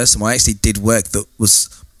America the first time, I actually did work that was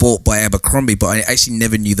bought by Abercrombie, but I actually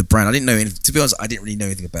never knew the brand. I didn't know anything. To be honest, I didn't really know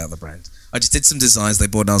anything about the brand. I just did some designs they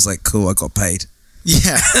bought, and I was like, cool, I got paid.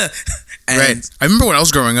 Yeah. Right. I remember when I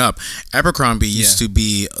was growing up, Abercrombie used to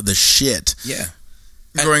be the shit. Yeah.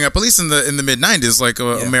 Growing up, at least in the mid 90s, like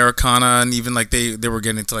Americana, and even like they were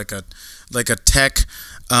getting into like a tech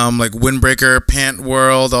like windbreaker pant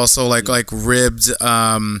world, also like ribbed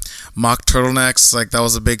mock turtlenecks, like that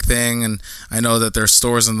was a big thing. And I know that their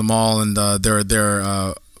stores in the mall and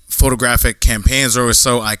their photographic campaigns are always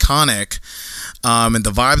so iconic, and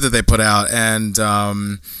the vibe that they put out. And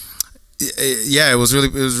yeah, it was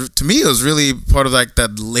to me it was really part of like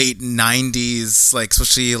that late 90s, like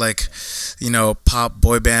especially like, you know, pop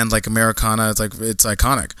boy band like Americana. It's like it's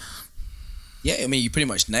iconic. Yeah, I mean, you pretty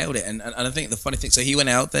much nailed it. And I think the funny thing, so he went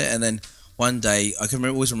out there, and then one day, I can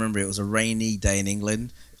always remember it was a rainy day in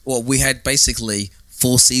England. Well, we had basically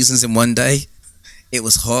 4 seasons in one day. It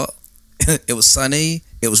was hot, it was sunny,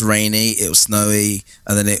 it was rainy, it was snowy,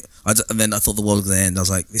 and then I thought the world was going to end. I was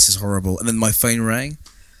like, this is horrible. And then my phone rang,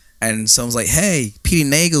 and someone was like, hey, Peter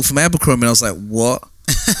Nagel from Abercrombie. And I was like, what?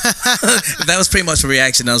 That was pretty much a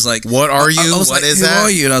reaction. I was like, what are you? I was what like, is who that?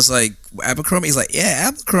 are you? And I was like, Abercrombie? He's like, yeah,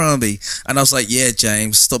 Abercrombie. And I was like, yeah,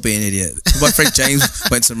 James, stop being an idiot. My friend James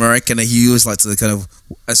went to America, and he always liked to kind of,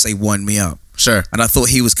 I say, wind me up. Sure. And I thought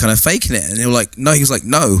he was kind of faking it. And they were like, no, he was like,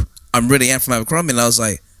 no, I'm really am from Abercrombie. And I was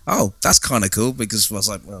like, oh, that's kind of cool, because I was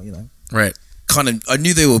like, well, you know. Right. Kind of, I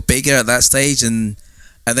knew they were bigger at that stage. And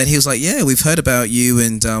then he was like, yeah, we've heard about you,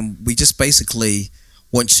 and we just basically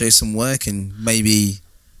want to show some work and maybe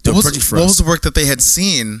do a project for us. What was the work that they had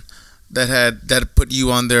seen that put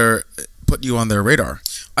you on their radar?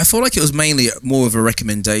 I felt like it was mainly more of a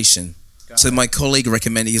recommendation. So my colleague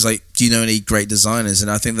recommended, he's like, do you know any great designers? And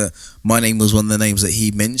I think that my name was one of the names that he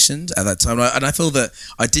mentioned at that time. And I feel that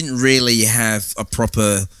I didn't really have a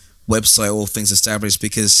proper website or things established,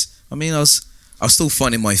 because, I mean, I was still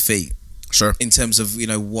finding my feet. Sure. In terms of, you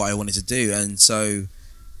know, what I wanted to do. And so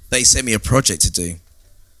they sent me a project to do.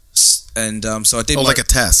 And so I did... like a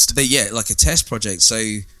test. Like a test project. So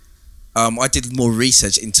I did more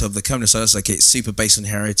research into the company. So I was like, it's super based on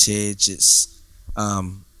heritage.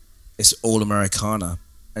 It's all Americana.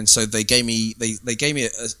 And so they gave me... They gave me... I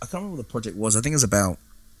can't remember what the project was. I think it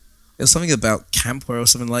was something about campwear or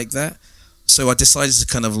something like that. So I decided to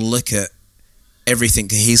kind of look at everything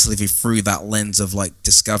cohesively through that lens of like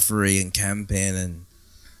discovery and camping and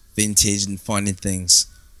vintage and finding things.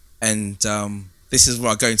 And this is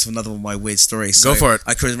where I go into another one of my weird stories. So go for it.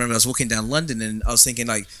 I could remember I was walking down London, and I was thinking,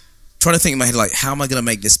 like, trying to think in my head, like, how am I going to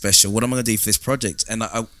make this special? What am I going to do for this project? And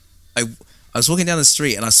I was walking down the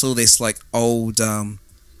street, and I saw this like old, I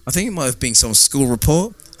think it might have been some school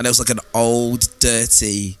report, and it was like an old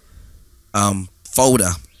dirty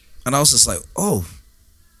folder. And I was just like, oh,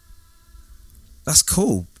 that's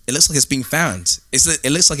cool. It looks like it's been found.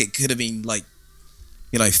 It looks like it could have been like,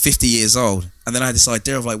 50 years old. And then I had this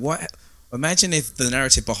idea of like, what? Imagine if the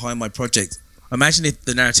narrative behind my project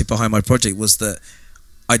was that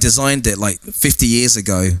I designed it like 50 years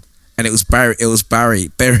ago, and it was buried,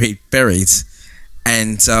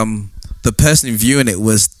 and the person viewing it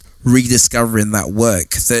was rediscovering that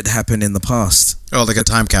work that happened in the past. Oh, like a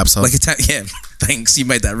time capsule. Yeah. Thanks, you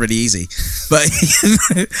made that really easy.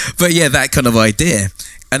 But yeah, that kind of idea.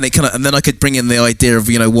 And then I could bring in the idea of,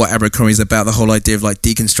 what Abercrombie is about, the whole idea of like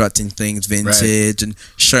deconstructing things, vintage, and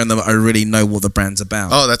showing them I really know what the brand's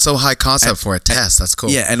about. Oh, that's so high concept for a test. That's cool.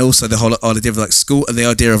 Yeah, and also the whole idea of like school, the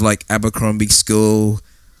idea of like Abercrombie school,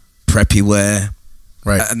 preppy wear.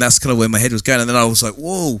 Right. And that's kind of where my head was going. And then I was like,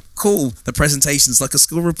 whoa, cool. The presentation's like a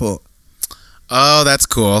school report. Oh, that's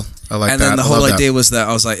cool. I like that. And then the whole idea was that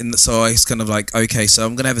I was like, so I was kind of like, okay, so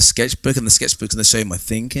I'm going to have a sketchbook, and the sketchbook's going to show you my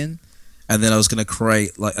thinking. And then I was going to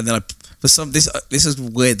create like, and then this is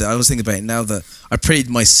weird that I was thinking about it now, that I printed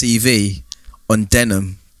my CV on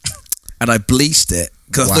denim and I bleached it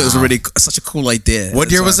because I thought it was such a cool idea. What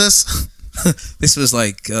year was this? This was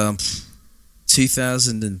like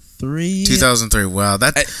 2003. 2003. Wow,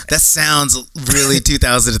 that sounds really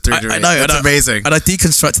 2003. I know. That's amazing. And I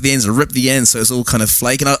deconstructed the ends and ripped the ends so it was all kind of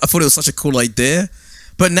flake. And I thought it was such a cool idea.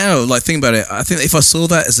 But now, like, think about it. I think if I saw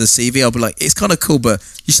that as a CV, I'll be like, it's kind of cool, but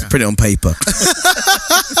you should print it on paper.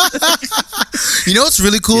 It's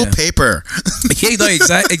really cool? Yeah. Paper. Yeah, no,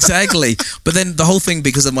 exactly. But then the whole thing,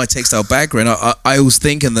 because of my textile background, I was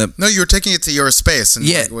thinking that... No, you were taking it to your space and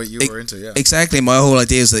what you were into, yeah. Exactly. My whole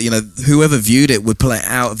idea is that, whoever viewed it would pull it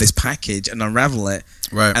out of this package and unravel it.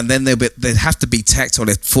 Right. And then they'd have to be tactile.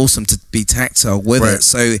 They'd force them to be tactile with it.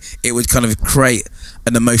 So it would kind of create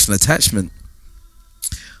an emotional attachment.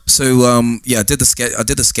 So I did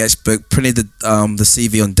the sketchbook, printed the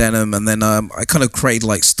CV on denim, and then I kind of created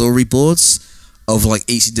like storyboards of like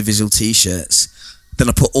each individual t-shirts. Then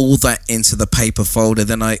I put all that into the paper folder.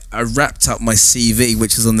 Then I wrapped up my CV,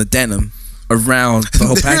 which is on the denim, around the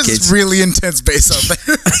whole package. There's really intense bass out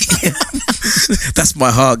there. That's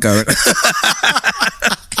my heart going.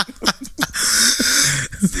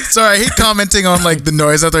 Sorry, I hate commenting on like the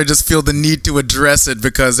noise out there. I just feel the need to address it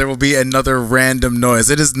because there will be another random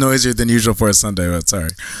noise. It is noisier than usual for a Sunday, but sorry.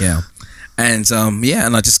 Yeah, and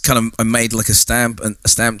and I just I made like a stamp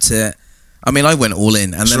to it. I mean, I went all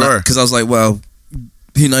in, and then because I was like, well,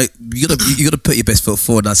 you got to put your best foot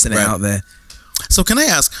forward, and I sent it out there. So can I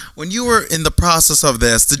ask, when you were in the process of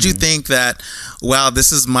this, did you think that, wow,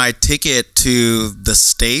 this is my ticket to the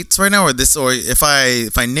States right now, or if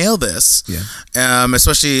I nail this,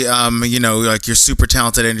 especially like you're super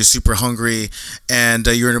talented and you're super hungry, and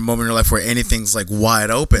you're in a moment in your life where anything's like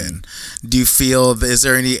wide open. Do you feel, is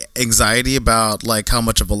there any anxiety about like how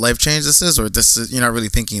much of a life change this is, or you're not really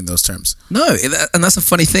thinking in those terms? No, and that's a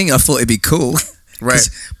funny thing. I thought it'd be cool. Right.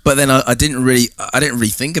 But then I didn't really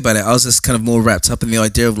think about it. I was just kind of more wrapped up in the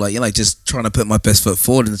idea of like, just trying to put my best foot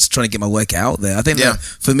forward and just trying to get my work out there. I think that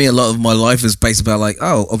for me, a lot of my life is based about like,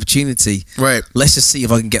 opportunity. Right. Let's just see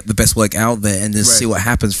if I can get the best work out there and just see what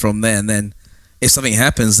happens from there. And then if something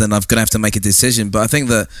happens, then I'm going to have to make a decision. But I think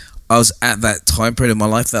that I was at that time period of my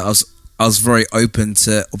life that I was very open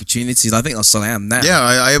to opportunities. I think I still am now. Yeah,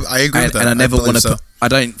 I agree with that. And I never want to I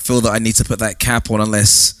don't feel that I need to put that cap on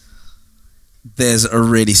unless there's a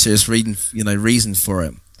really serious reason for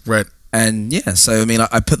it. Right. And so I mean,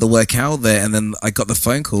 I put the work out there, and then I got the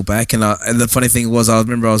phone call back, and the funny thing was, I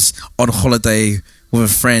remember I was on holiday with a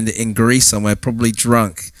friend in Greece somewhere, probably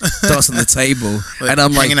drunk, dancing on the table, and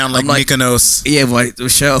I'm hanging out like Mykonos. Yeah, with my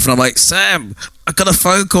shirt off, and I'm like, Sam, I got a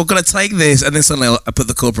phone call, gotta take this, and then suddenly I put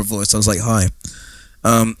the corporate voice. I was like, hi.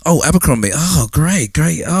 Abercrombie. Oh, great.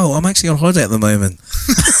 Oh, I'm actually on holiday at the moment.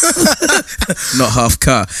 Not half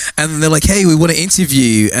cut. And they're like, hey, we want to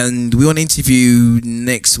interview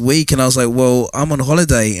next week. And I was like, well, I'm on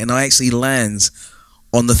holiday, and I actually land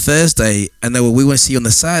on the Thursday, and they were, we want to see you on the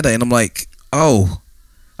Saturday. And I'm like, oh.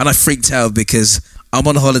 And I freaked out because I'm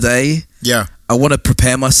on holiday. Yeah. I want to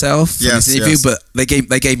prepare myself for this interview, but they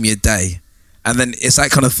gave me a day. And then it's that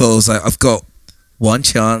kind of thought. I was like, I've got one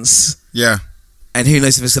chance. Yeah. And who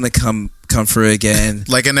knows if it's going to come through again.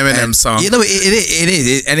 Like an Eminem song. It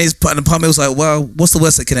is. And part of me was like, well, what's the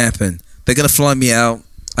worst that can happen? They're going to fly me out.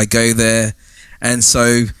 I go there. And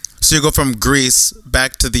so you go from Greece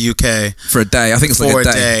back to the UK. For a day. I think it's like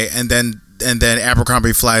a day. And then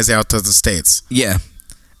Abercrombie flies out to the States. Yeah.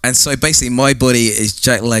 And so basically my body is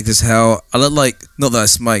jet lagged as hell. I look like, not that I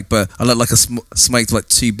smoke, but I look like I smoked like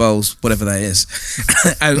 2 bowls, whatever that is.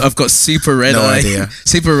 And I've got super red eye.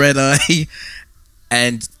 Super red eye.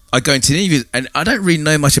 And I go into the interview, and I don't really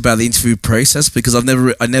know much about the interview process because I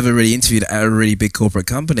never really interviewed at a really big corporate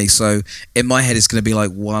company. So in my head, it's going to be like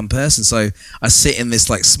one person. So I sit in this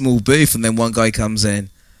like small booth, and then one guy comes in,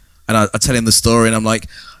 and I tell him the story, and I'm like,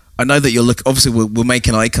 I know that you're obviously we're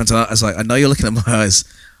making eye contact. I was like, I know you're looking at my eyes.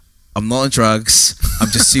 I'm not on drugs. I'm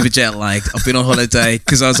just super jet lagged. I've been on holiday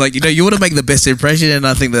because I was like, you want to make the best impression, and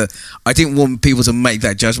I think that I didn't want people to make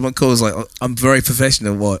that judgment call. I was like, I'm very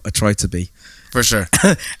professional. What I try to be. For sure.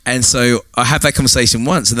 And so I had that conversation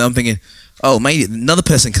once, and then I'm thinking, oh, maybe another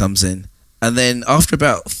person comes in. And then after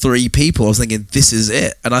about 3 people, I was thinking, this is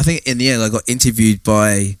it. And I think in the end, I got interviewed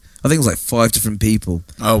by, I think it was like 5 different people.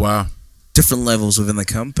 Oh, wow. Different levels within the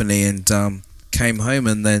company, and came home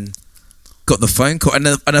and then got the phone call. And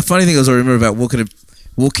the funny thing was, I remember about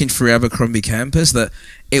walking through Abercrombie campus, that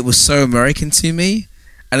it was so American to me.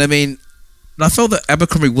 And I mean, I felt that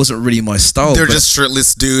Abercrombie wasn't really my style. They're just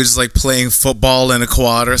shirtless dudes like playing football in a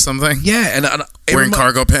quad or something. Yeah, and wearing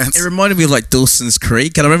cargo pants. It reminded me of like Dawson's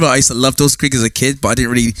Creek. And I remember I used to love Dawson's Creek as a kid, but I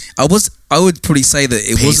didn't really. I would probably say that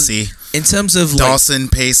it Pacey. wasn't in terms of Dawson,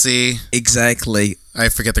 Pacey. Exactly. I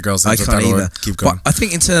forget the girls' names. I can't either. Keep going. But I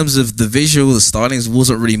think in terms of the visual, the stylings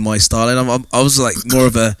wasn't really my style, and I was like more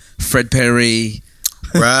of a Fred Perry.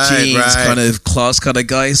 Jeans kind of class kind of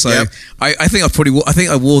guy. So I think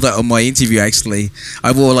I wore that on my interview. Actually,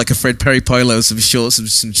 I wore like a Fred Perry polo, some shorts, and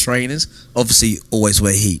some trainers. Obviously, always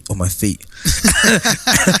wear heat on my feet.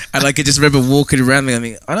 And I could just remember walking around me. I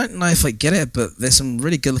mean, I don't know if I get it, but there's some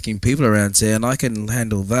really good-looking people around here, and I can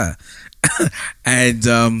handle that. And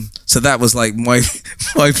so that was like my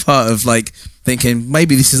part of like thinking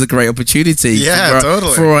maybe this is a great opportunity. Yeah,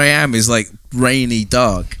 totally. For where I am is like rainy,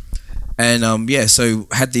 dark. And so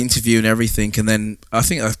had the interview and everything, and then I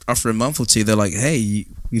think after a month or two, they're like, "Hey,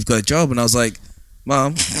 you've got a job," and I was like,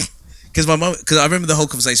 "Mom," because I remember the whole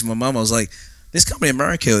conversation with my mom. I was like, "This company in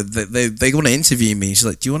America, they want to interview me." She's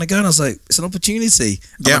like, "Do you want to go?" And I was like, "It's an opportunity."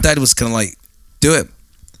 And my dad was kind of like, "Do it."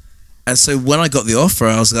 And so when I got the offer,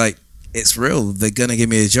 I was like, "It's real. They're gonna give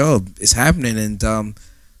me a job. It's happening." And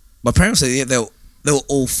my parents said, "Yeah, they were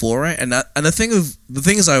all for it." And the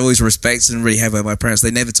thing is, I always respected and really have with my parents.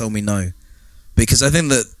 They never told me no, because I think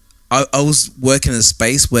that I was working in a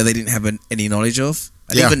space where they didn't have any knowledge of.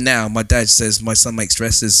 And even now, my dad says my son makes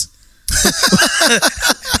dresses.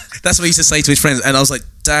 That's what he used to say to his friends. And I was like,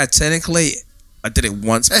 Dad, technically, I did it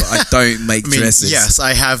once, but I don't make dresses. Yes,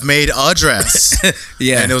 I have made a dress.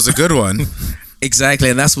 Yeah. And it was a good one. Exactly,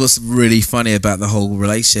 and that's what's really funny about the whole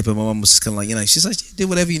relationship. And my mum was just kind of like, she's like, do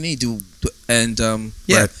whatever you need, and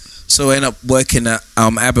yeah. Right. So I ended up working at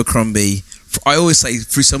Abercrombie. I always say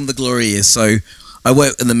through some of the glory years. So I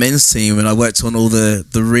worked in the men's team, and I worked on all the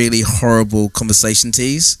really horrible conversation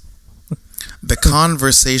tees. The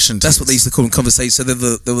conversation tees. That's what they used to call them, conversation. So they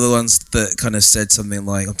were the ones that kind of said something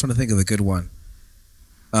like, I'm trying to think of a good one.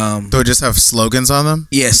 Do they just have slogans on them?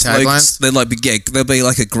 Yeah, taglines. There'll be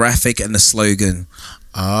like a graphic and a slogan.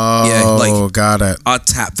 Oh, yeah, like, got it. I'd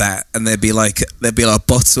tap that, and there'd be like a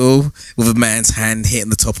bottle with a man's hand hitting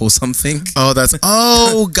the top or something.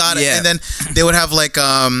 Oh, got it. Yeah. And then they would have like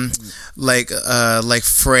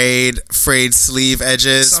frayed sleeve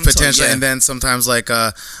edges Sometimes, potentially, yeah. and then sometimes like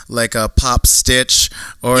a pop stitch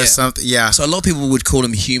or Yeah. something. Yeah. So a lot of people would call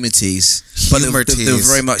them humor tees, but Humor they're tees.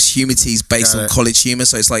 very much humor tees based Got on it. college humor.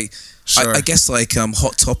 So it's like Sure. I guess like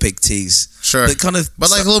hot topic tees. Sure. That kind of,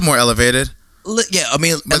 But like a little more elevated. yeah. I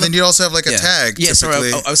mean, But then you also have like a yeah. tag. Yeah, sorry,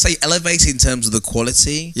 typically. I would say elevated in terms of the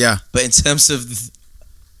quality. Yeah. But in terms of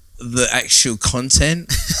the actual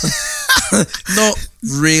content, not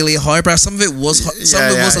really highbrow. Some of it was. Some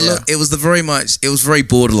of it was a lot. It was it was very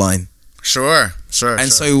borderline. Sure.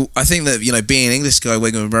 And so I think that being an English guy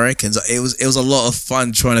working with Americans, it was a lot of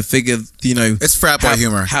fun trying to figure it's frat boy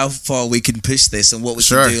humor. How far we can push this and what we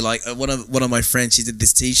Sure. can do. Like one of my friends, she did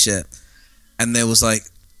this T-shirt, and there was like,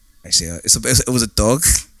 actually, it was a dog.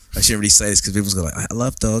 I shouldn't really say this because people's go like, I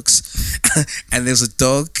love dogs, and there was a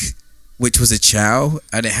dog, which was a chow,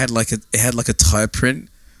 and it had like a tire print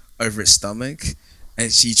over its stomach,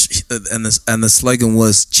 and the slogan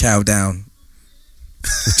was "Chow down,"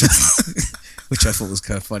 which I thought was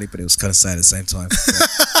kind of funny, but it was kind of sad at the same time.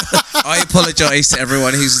 I apologize to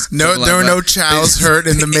everyone who's There were no chows hurt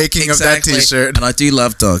in the making Exactly. of that T-shirt. And I do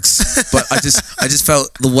love dogs, but I just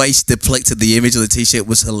felt the way she depicted the image of the T-shirt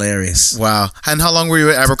was hilarious. Wow. And how long were you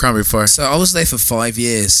at Abercrombie for? So I was there for 5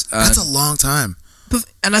 years. That's a long time.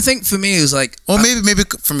 And I think for me it was like, Well, maybe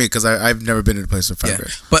for me because I've never been in a place for 5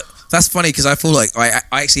 years. But that's funny because I feel like I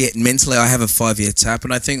actually mentally I have a 5-year tap,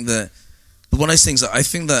 and I think that one of those things that I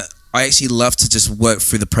think that I actually love to just work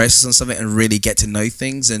through the process on something and really get to know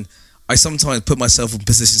things, and I sometimes put myself in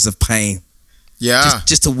positions of pain, Yeah.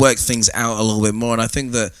 just to work things out a little bit more. And I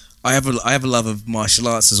think that I have a love of martial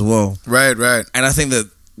arts as well. Right. And I think that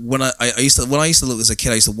when I used to look as a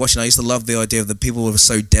kid, I used to watch, and I used to love the idea of the people who were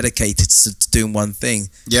so dedicated to doing one thing.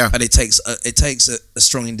 Yeah. And it takes a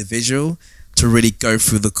strong individual to really go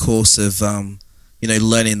through the course of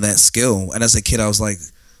learning that skill. And as a kid, I was like,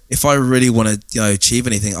 if I really want to achieve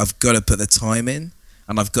anything, I've got to put the time in,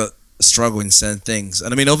 and I've got to struggle in certain things.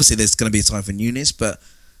 And I mean, obviously, there's going to be a time for newness, but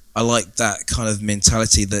I like that kind of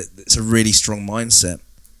mentality that it's a really strong mindset.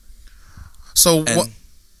 So what?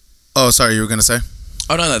 Oh, sorry, you were gonna say?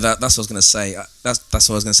 Oh no, that's what I was going to say. That's what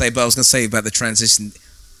I was going to say. But I was going to say about the transition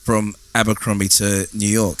from Abercrombie to New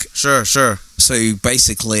York. Sure. So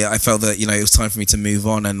basically, I felt that it was time for me to move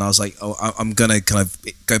on, and I was like, "Oh, I'm gonna kind of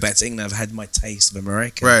go back to England. I've had my taste of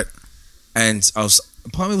America." Right. And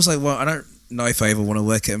part of me was like, "Well, I don't know if I ever want to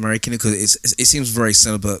work at American because it seems very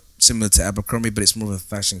similar to Abercrombie, but it's more of a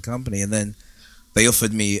fashion company." And then they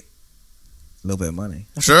offered me a little bit of money.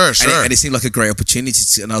 Sure. And it seemed like a great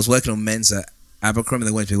opportunity. And I was working on men's at Abercrombie.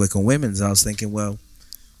 They wanted me to work on women's. And I was thinking, well,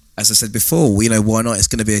 as I said before, why not? It's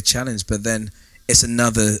going to be a challenge. But then it's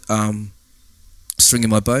another string in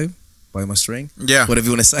my bow, my string. Yeah. Whatever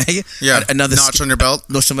you want to say. Yeah. Another notch on your belt.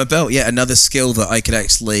 Notch on my belt. Yeah. Another skill that I could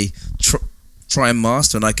actually try and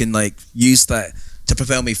master, and I can like use that to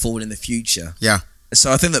propel me forward in the future. Yeah.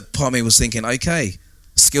 So I think that part of me was thinking, okay,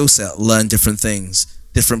 skill set, learn different things,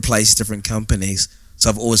 different places, different companies. So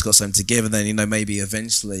I've always got something to give, and then maybe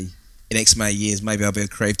eventually in X amount of years, maybe I'll be a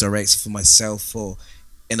creative director for myself, or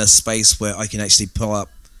in a space where I can actually pull up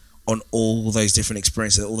on all those different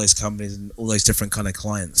experiences, all those companies, and all those different kind of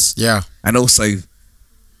clients. Yeah. And also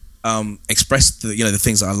express the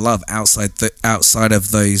things that I love outside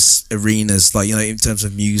of those arenas, like in terms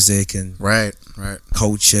of music and Right.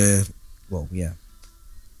 culture. Well, yeah.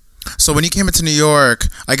 So when you came into New York,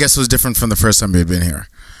 I guess it was different from the first time you had been here.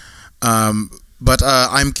 But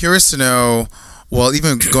I'm curious to know. Well,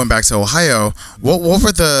 even going back to Ohio, what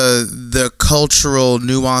were the cultural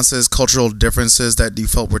nuances, cultural differences that you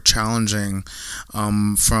felt were challenging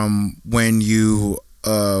from when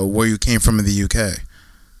where you came from in the UK?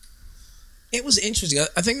 It was interesting.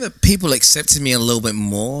 I think that people accepted me a little bit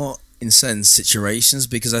more in certain situations,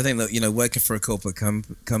 because I think that working for a corporate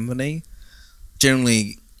company,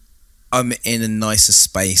 generally I'm in a nicer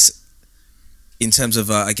space. In terms of,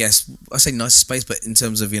 I say nicer space, but in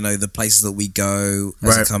terms of, the places that we go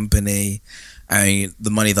as a company, and the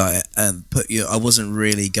money that I put, I wasn't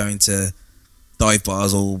really going to dive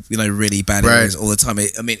bars or really bad areas all the time.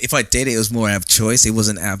 I mean, if I did it, it was more out of choice. It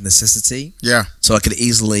wasn't out of necessity. Yeah. So I could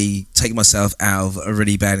easily take myself out of a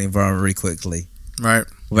really bad environment really quickly. Right.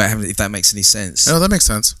 Without having, if that makes any sense. No, that makes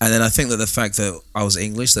sense. And then I think that the fact that I was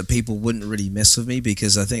English, that people wouldn't really mess with me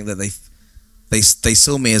because I think that they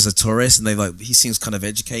saw me as a tourist and they like, he seems kind of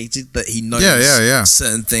educated, that he knows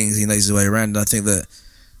certain things, he knows his way around. And I think that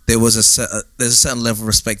there's a certain level of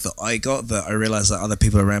respect that I got, that I realized that other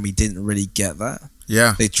people around me didn't really get that.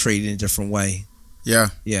 Yeah. They treated in a different way. Yeah.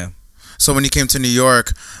 Yeah. So when you came to New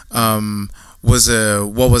York, what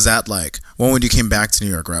was that like? When you came back to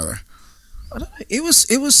New York, rather? I don't know. It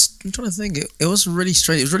was. I'm trying to think. It was really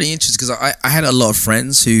strange. It was really interesting because I had a lot of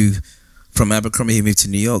friends who, from Abercrombie, who moved to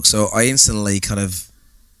New York. So I instantly kind of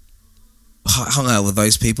hung out with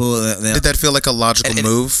those people. Did that feel like a logical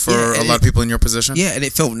move for a lot of people in your position? Yeah, and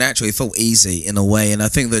it felt natural. It felt easy in a way. And I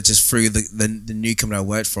think that just through the new company I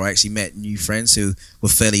worked for, I actually met new friends who were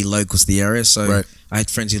fairly local to the area. So I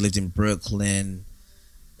had friends who lived in Brooklyn.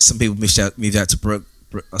 Some people moved out to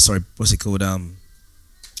what's it called?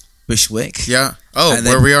 Bushwick. Yeah. Oh, then,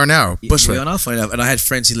 where we are now. Bushwick. We are now, funny enough. And I had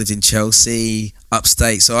friends who lived in Chelsea,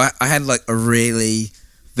 upstate. So I had like a really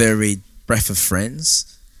varied breadth of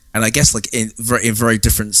friends. And I guess like in very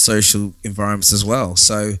different social environments as well.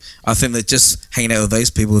 So I think that just hanging out with those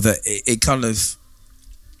people, that it kind of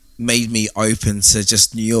made me open to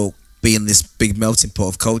just New York being this big melting pot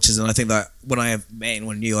of cultures. And I think that when I met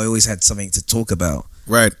anyone new, I always had something to talk about.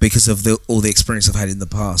 Right. Because of all the experience I've had in the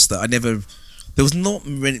past. That there was not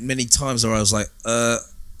many times where I was like,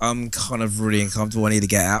 I'm kind of really uncomfortable, I need to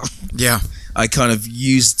get out. Yeah. I kind of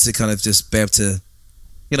used to kind of just be able to,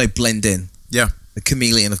 blend in. Yeah. The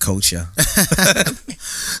chameleon of culture.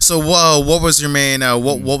 So, what was your main?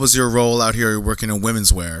 What was your role out here working in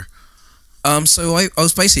women's wear? So I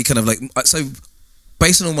was basically kind of like,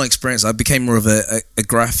 based on all my experience, I became more of a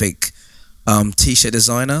graphic t-shirt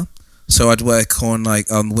designer. So I'd work on like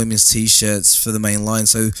women's t-shirts for the main line.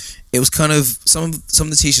 So it was kind of some of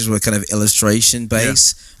the t-shirts were kind of illustration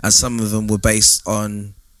based, and some of them were based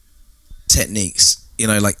on techniques.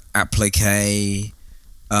 Like applique.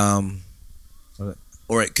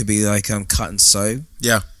 Or it could be like cut and sew.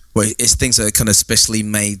 Yeah. Where it's things that are kind of specially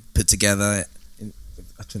made, put together.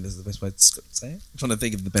 I think this is the best way to say it. I'm trying to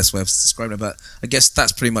think of the best way of describing it, but I guess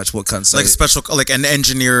that's pretty much what cut and sew. Like special, like an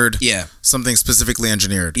engineered. Yeah. Something specifically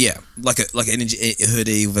engineered. Yeah. Like a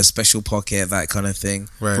hoodie with a special pocket, that kind of thing.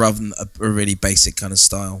 Right. Rather than a really basic kind of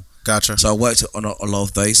style. Gotcha. So I worked on a lot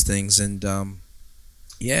of those things, and and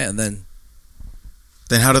then.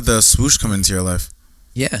 Then how did the swoosh come into your life?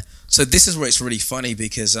 Yeah, so this is where it's really funny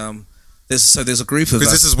because there's a group of us.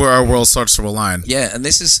 Because this is where our world starts to align. Yeah, and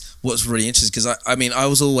this is what's really interesting because I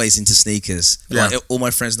was always into sneakers. Yeah. Like, all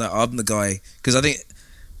my friends know I'm the guy because I think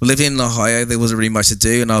living in Ohio there wasn't really much to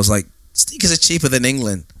do, and I was like, sneakers are cheaper than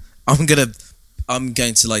England. I'm going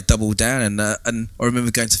to like double down, and I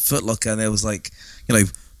remember going to Foot Locker and there was like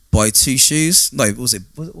buy two shoes. No,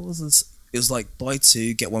 what was this? It was like buy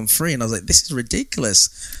two get one free, and I was like, this is ridiculous.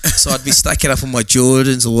 So I'd be stacking up on my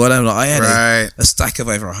Jordans or whatever. I had a stack of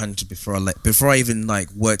over 100 before I even like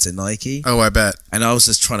worked at Nike. Oh, I bet. And I was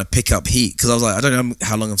just trying to pick up heat because I was like, I don't know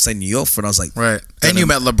how long I'm staying in New York for, and I was like, And you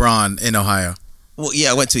met LeBron in Ohio. Well,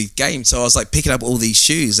 yeah, I went to his game, so I was like picking up all these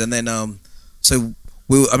shoes, and then I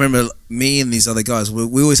remember me and these other guys.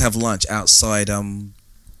 We always have lunch outside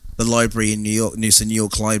the library in New York, New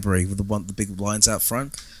York Library with the big lines out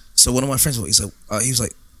front. So one of my friends, he was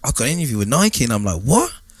like, I've got an interview with Nike, and I'm like,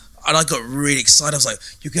 what? And I got really excited. I was like,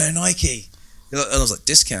 you're going to Nike? And I was like,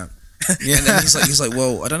 discount. Yeah. And then he's like,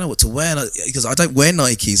 well, I don't know what to wear. Because I don't wear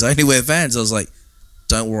Nikes. I only wear Vans. I was like,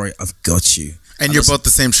 don't worry, I've got you. And you're both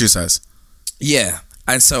the same shoe size. Yeah.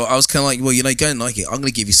 And so I was kind of like, well, go to Nike. I'm going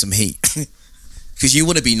to give you some heat. Because you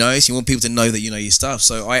want to be nice. You want people to know that you know your stuff.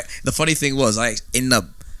 So the funny thing was, I ended up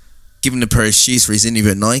giving him a pair of shoes for his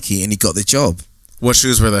interview at Nike, and he got the job. What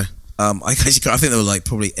shoes were they? I think they were like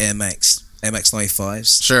probably Air Max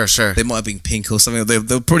 95s. Sure. They might have been pink or something. They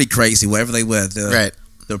were pretty crazy. Wherever they were, they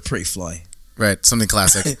were pretty fly. Right, something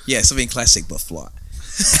classic. Yeah, something classic but fly.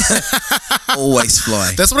 Always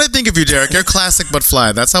fly. That's what I think of you, Derek. You're classic but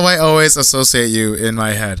fly. That's how I always associate you in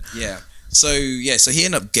my head. Yeah. So he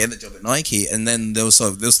ended up getting the job at Nike, and then there was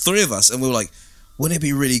three of us, and we were like, wouldn't it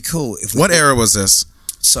be really cool if What era was this?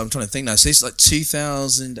 So I'm trying to think now. So it's like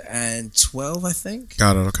 2012, I think.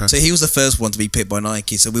 Got it, okay. So he was the first one to be picked by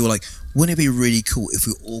Nike. So we were like, wouldn't it be really cool if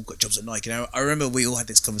we all got jobs at Nike? And I remember we all had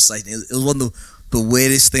this conversation. It was one of the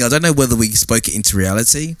weirdest thing. I don't know whether we spoke it into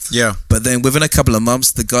reality. Yeah. But then within a couple of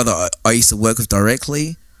months, the guy that I used to work with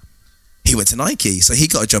directly he went to Nike, so he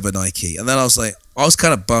got a job at Nike. And then I was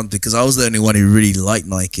kind of bummed because I was the only one who really liked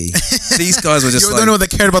Nike. These guys were just you were the only one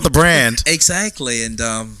that cared about the brand. Exactly. And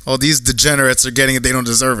these degenerates are getting it; they don't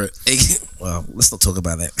deserve it. Well, let's not talk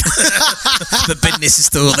about that. The business is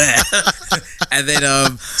still there. And then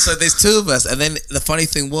so there's two of us. And then the funny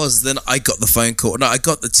thing was, then I got the phone call. No, I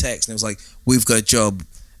got the text, and it was like, "We've got a job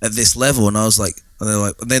at this level." And I was like,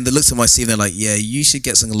 and then they looked at my CV, and they're like, "Yeah, you should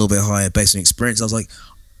get something a little bit higher based on experience." I was like,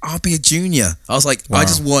 I'll be a junior. I was like, wow. I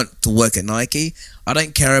just want to work at Nike. I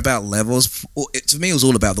don't care about levels. To me, it was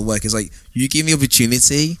all about the work. It's like, you give me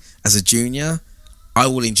opportunity as a junior, I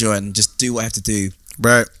will enjoy it and just do what I have to do.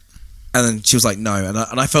 Right. And then she was like, no.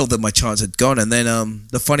 And I felt that my chance had gone. And then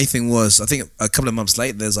the funny thing was, I think a couple of months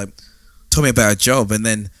later, there's like, told me about a job. And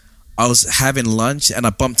then I was having lunch and I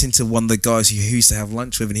bumped into one of the guys who used to have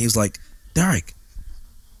lunch with. And he was like, Derek,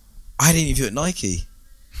 I didn't interview at Nike.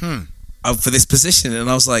 For this position. And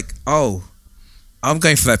I was like, oh, I'm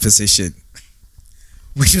going for that position,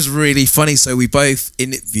 which was really funny. So we both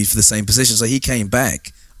interviewed for the same position. So he came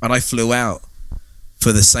back and I flew out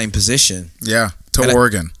for the same position. Yeah, to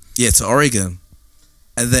Oregon. To Oregon.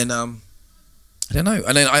 And then I don't know,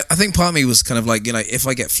 and then I think part of me was kind of like, if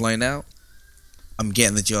I get flown out, I'm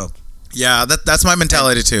getting the job. Yeah, that's my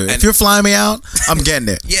mentality too. If you're flying me out, I'm getting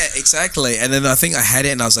it. Yeah, exactly. And then I think I had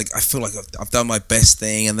it and I was like, I feel like I've done my best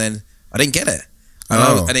thing, and then I didn't get it.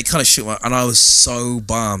 And it kind of shook and I was so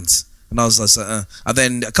bummed. And I was like, And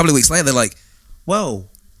then a couple of weeks later, they're like, well,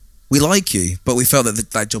 we like you, but we felt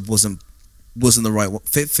that job wasn't the right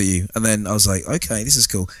fit for you. And then I was like, okay, this is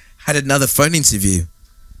cool. Had another phone interview.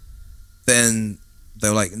 Then they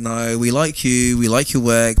were like, no, we like you, we like your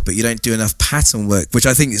work, but you don't do enough pattern work, which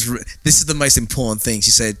I think this is the most important thing.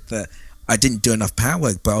 She said that I didn't do enough pattern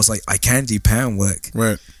work, but I was like, I can do pattern work.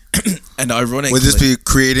 Right. And ironically, would this be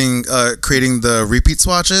creating the repeat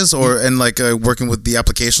swatches and working with the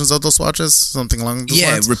applications of those swatches, something along those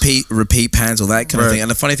lines? repeat pans or that kind of thing.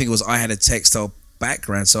 And the funny thing was, I had a textile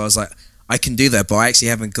background, so I was like, I can do that, but I actually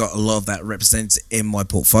haven't got a lot of that represented in my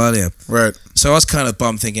portfolio. Right. So I was kind of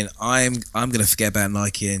bummed, thinking I'm going to forget about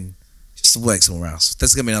Nike and just work somewhere else.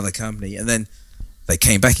 There's going to be another company, and then they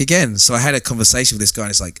came back again. So I had a conversation with this guy, and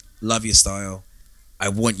it's like, love your style, I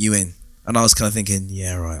want you in. And I was kind of thinking,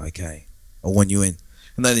 yeah, right, okay, I want you in.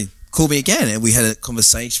 And then he called me again, and we had a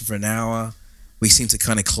conversation for an hour. We seemed to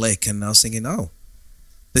kind of click, and I was thinking, oh,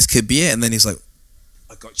 this could be it. And then he's like,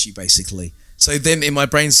 I got you, basically. So then in my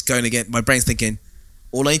brain's thinking,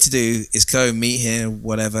 all I need to do is go meet him,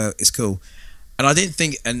 whatever, it's cool. And I didn't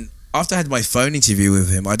think, and after I had my phone interview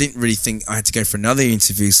with him, I didn't really think I had to go for another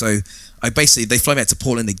interview. So they flew me out to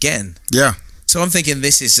Portland again. Yeah. So I'm thinking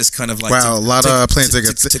this is just kind of like a lot of plane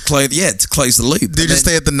tickets to close the loop. Did you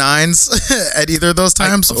stay at the Nines at either of those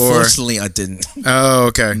times? Unfortunately, I didn't. Oh,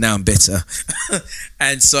 okay. Now I'm bitter.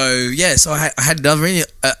 And so I had another.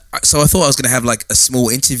 So I thought I was going to have like a small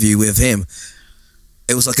interview with him.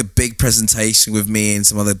 It was like a big presentation with me and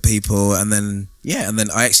some other people, and then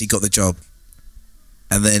I actually got the job.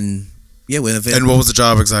 And then we have it. And what was the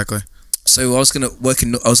job exactly? So I was going to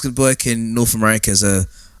work in North America as a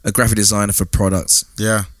graphic designer for products.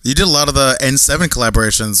 Yeah, you did a lot of the N7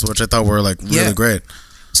 collaborations, which I thought were like really great.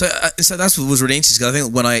 So that's what was really interesting. I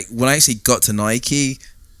think when I actually got to Nike,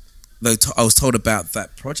 I was told about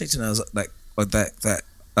that project, and I was like that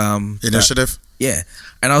initiative.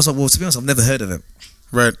 And I was like, well, to be honest, I've never heard of it.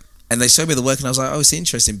 Right. And they showed me the work, and I was like, oh, it's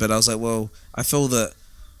interesting. But I was like, well, I feel that.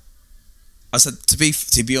 I said,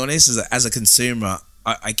 to be honest, as a consumer,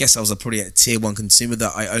 I guess I was probably a tier 1 consumer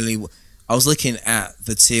that I was looking at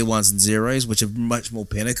the tier 1s and zeros, which are much more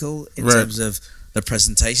pinnacle in terms of the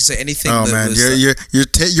presentation. So anything. Oh man,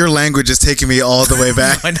 your language is taking me all the way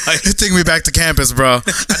back. I know. It's taking me back to campus, bro.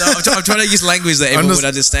 I know. I'm trying to use language that everyone would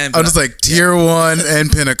understand. I'm just like tier 1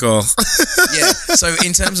 and pinnacle. Yeah. So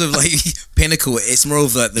in terms of like pinnacle, it's more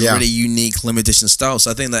of like the really unique limited edition style.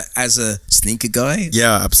 So I think that as a sneaker guy,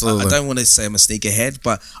 absolutely. I don't want to say I'm a sneakerhead,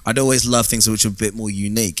 but I'd always love things which are a bit more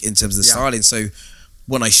unique in terms of the styling. So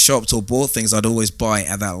when I shopped or bought things, I'd always buy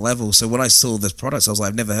at that level. So when I saw this product, I was like,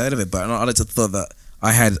 I've never heard of it, but I just thought that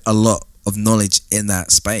I had a lot of knowledge in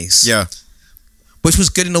that space. Yeah. Which was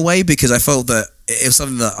good in a way, because I felt that it was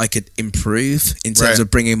something that I could improve in terms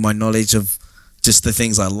of bringing my knowledge of just the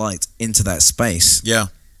things I liked into that space. Yeah.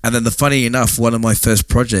 And then funny enough, one of my first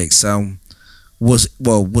projects was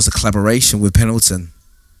a collaboration with Pendleton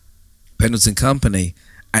Company.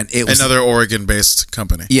 And it was another Oregon-based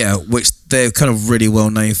company. Yeah, which they're kind of really well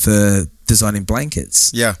known for designing blankets.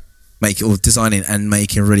 Yeah, designing and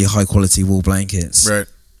making really high-quality wool blankets. Right,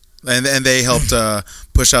 and they helped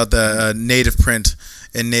push out the native print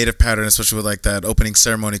in native pattern, especially with like that opening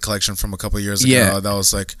ceremony collection from a couple of years ago. Yeah. That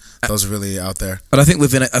was really out there. But I think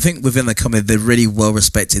within the company, they're really well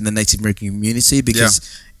respected in the Native American community because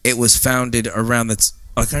it was founded around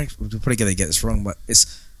we're probably going to get this wrong, but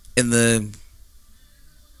it's in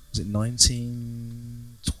was it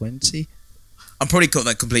 1920? I'm probably got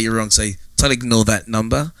that completely wrong, so totally ignore that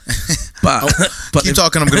number. But keep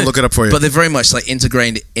talking. I'm going to look it up for you. But they're very much like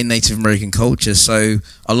integrated in Native American culture. So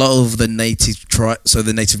a lot of the Native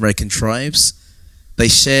American tribes, they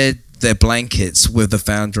shared their blankets with the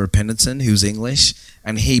founder of Pendleton, who's English,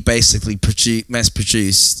 and he basically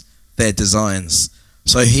mass-produced their designs.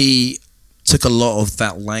 So he took a lot of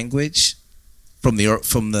that language from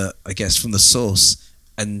the source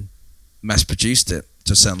and mass-produced it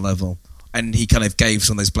to a certain level. And he kind of gave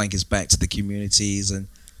some of those blankets back to the communities, and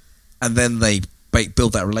then they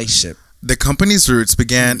built that relationship. The company's roots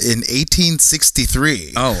began in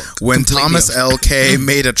 1863 when Thomas L. Kay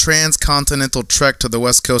made a transcontinental trek to the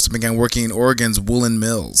West Coast and began working in Oregon's woolen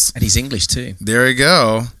mills. And he's English too. There you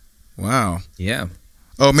go. Wow. Yeah.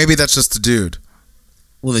 Oh, maybe that's just a dude.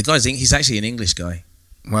 Well, he's actually an English guy.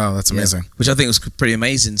 Wow, that's amazing. Which I think was pretty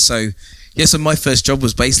amazing. So my first job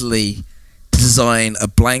was basically to design a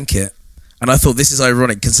blanket. And I thought this is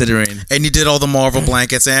ironic considering... And you did all the Marvel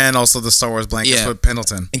blankets and also the Star Wars blankets with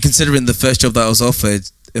Pendleton. And considering the first job that I was offered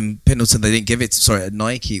in Pendleton, they didn't give it... at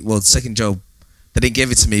Nike. Well, the second job, they didn't give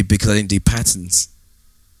it to me because I didn't do patterns.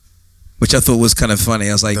 Which I thought was kind of funny.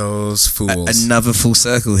 I was like... Those fools. Another full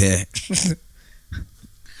circle here.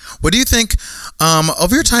 What do you think...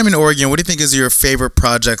 of your time in Oregon, what do you think is your favorite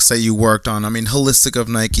projects that you worked on? I mean, holistic of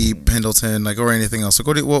Nike, Pendleton, or anything else.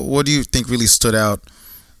 Like, what do you think really stood out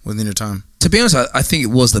within your time? To be honest, I think it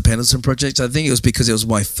was the Pendleton project. I think it was because it was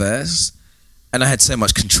my first, and I had so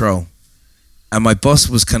much control. And my boss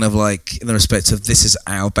was kind of like, in the respect of, this is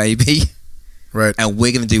our baby, right? And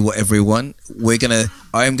we're going to do whatever we want.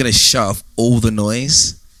 I am going to shut off all the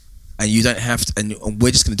noise, and you don't have to. And we're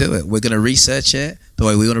just going to do it. We're going to research it the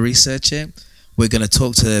way we want to research it. We're going to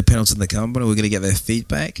talk to Pendleton, the company. We're going to get their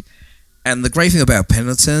feedback. And the great thing about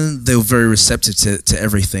Pendleton, they were very receptive to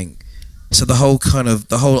everything. So the whole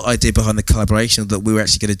idea behind the collaboration that we were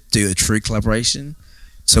actually going to do a true collaboration.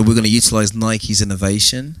 So we're going to utilize Nike's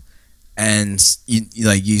innovation and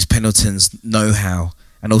use Pendleton's know-how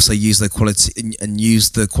and also use the quality and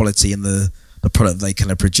use the quality in the product they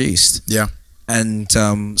kind of produced. Yeah. And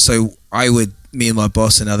so me and my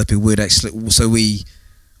boss and other people we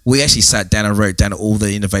actually sat down and wrote down all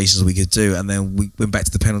the innovations we could do, and then we went back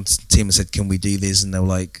to the Pendleton team and said, "Can we do this?" And they were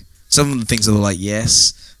like, some of the things they were like,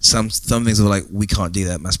 "Yes." Some things they were like, "We can't do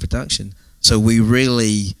that mass production." So we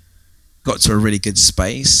really got to a really good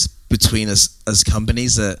space between us as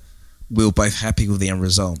companies that we were both happy with the end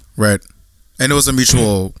result. Right, and it was a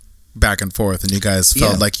mutual back and forth, and you guys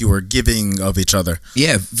felt like you were giving of each other.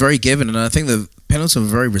 Yeah, very giving, and I think the Pendleton were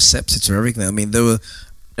very receptive to everything. I mean, they were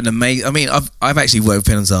an amazing. I mean, I've actually worked with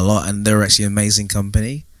Pendleton a lot, and they're actually an amazing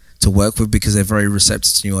company to work with because they're very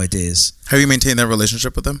receptive to new ideas. Have you maintained that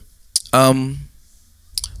relationship with them?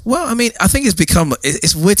 Well, I mean, I think it's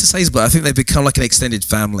weird to say this, but I think they've become like an extended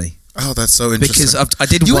family. Oh, that's so interesting.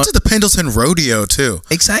 Because you went to the Pendleton Rodeo too.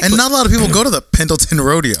 Exactly. And not a lot of people go to the Pendleton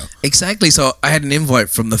Rodeo. Exactly. So I had an invite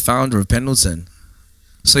from the founder of Pendleton.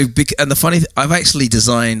 So, and the funny I've actually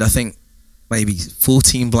designed, I think, maybe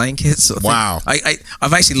 14 blankets. Wow.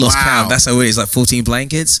 I've actually lost count. That's how it is, like 14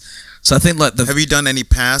 blankets. So I think like Have you done any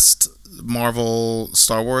past Marvel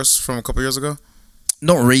Star Wars from a couple years ago?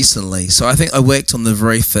 Not recently. So I think I worked on the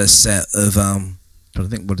very first set of I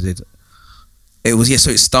think what I did. It was so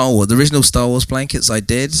it's Star Wars. The original Star Wars blankets I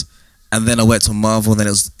did, and then I worked on Marvel, and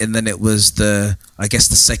then it was the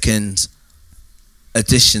second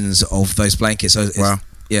editions of those blankets. So wow.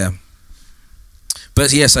 Yeah.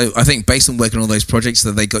 But yeah, so I think based on working on those projects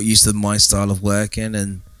that they got used to my style of working,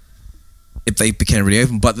 and they became really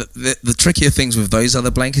open. But the trickier things with those other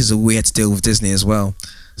blankets is we had to deal with Disney as well.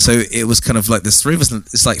 So it was kind of like there's three of us.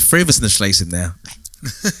 It's like three of us in the Schlesien now,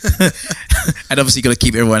 and obviously you got to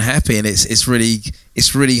keep everyone happy. And it's really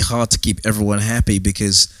hard to keep everyone happy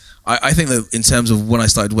because I think that in terms of when I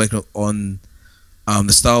started working on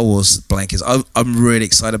the Star Wars blankets, I'm really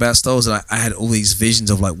excited about Star Wars, and I had all these visions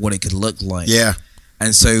of like what it could look like. Yeah.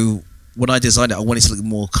 And so when I designed it, I wanted to look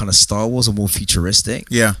more kind of Star Wars and more futuristic.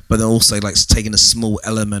 Yeah. But then also like taking a small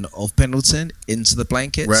element of Pendleton into the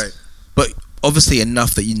blankets. Right. But obviously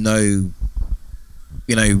enough that you know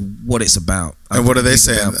what it's about. And what are they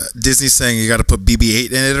saying? Disney's saying you got to put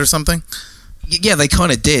BB-8 in it or something? Yeah, they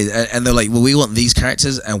kind of did. And they're like, well, we want these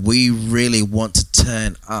characters and we really want to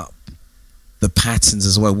turn up the patterns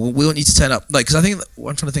as well. We want you to turn up, like, because I think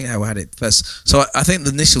I'm trying to think how I had it first. So I think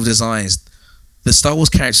the initial designs, the Star Wars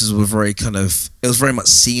characters were very kind of, it was very much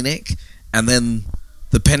scenic, and then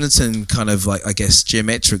the Pendleton kind of, like, I guess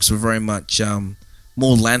geometrics were very much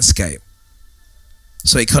more landscape.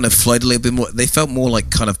 So it kind of flowed a little bit more. They felt more like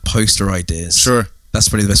kind of poster ideas. Sure. That's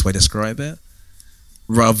probably the best way to describe it,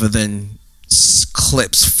 rather than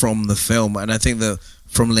clips from the film. And I think that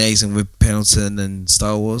from liaising with Pendleton and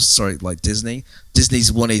Star Wars, like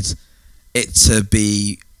Disney's wanted it to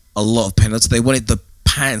be a lot of Pendleton. They wanted the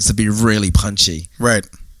patterns to be really punchy. Right.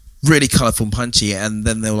 Really colourful and punchy. And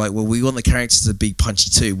then they were like, well, we want the characters to be punchy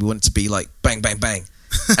too. We want it to be like bang, bang, bang.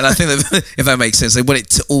 And I think that, if that makes sense, they want it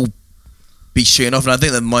to all be shooting off. And I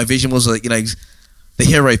think that my vision was like, the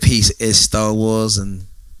hero piece is Star Wars and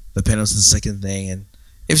the Pendleton's the second thing. And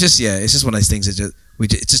it was just, it's just one of those things that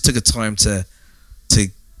it just took a time to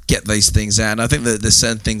get those things out. And I think that there's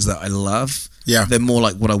certain things that I love. Yeah. They're more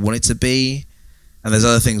like what I want it to be. And there's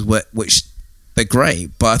other things which they're great.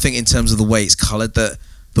 But I think in terms of the way it's coloured, that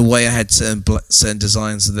the way I had certain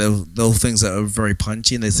designs, there were things that are very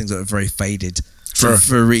punchy and there's things that are very faded for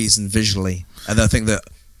a reason visually. And I think that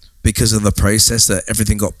because of the process, that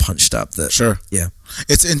everything got punched up. Yeah.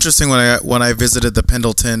 It's interesting when I visited the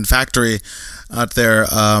Pendleton factory out there.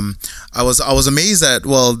 I was amazed at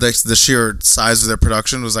the sheer size of their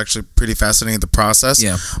production was actually pretty fascinating. The process,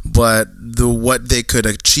 but what they could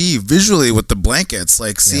achieve visually with the blankets,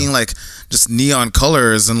 like seeing like just neon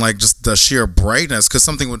colors and like just the sheer brightness. Because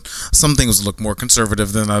some things look more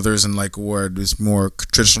conservative than others, and like where it was more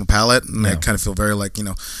traditional palette, and I kind of feel very like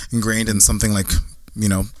ingrained in something like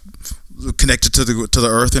connected to the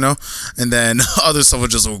earth, and then other stuff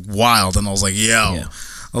was just wild, and I was like, I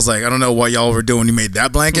was like, I don't know what y'all were doing when you made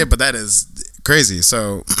that blanket, but that is crazy.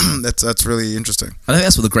 So that's really interesting. I think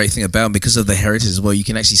that's what the great thing about, because of the heritage as well, you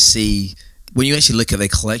can actually see, when you actually look at their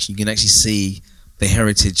collection, you can actually see the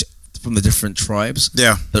heritage from the different tribes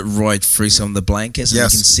that ride through some of the blankets, and you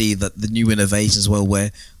can see that the new innovations as well,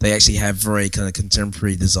 where they actually have very kind of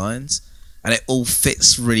contemporary designs, and it all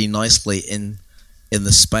fits really nicely in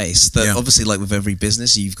the space. That obviously, like with every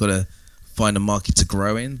business, you've got to find a market to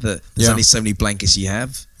grow in. That there's only so many blankets you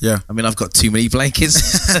have. I mean, I've got too many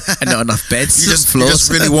blankets and not enough beds. You're just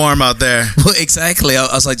really warm out there. Well, exactly. I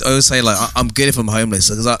always say, like, I'm good if I'm homeless,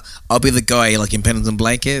 because I'll be the guy like in Pendleton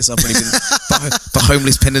blankets. I'll probably be the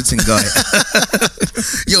homeless Pendleton guy.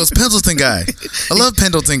 Yo, it's Pendleton guy. I love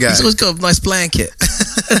Pendleton guy. He's always got a nice blanket.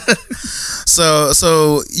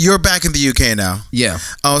 So you're back in the UK now. Yeah.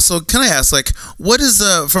 So can I ask, like, what is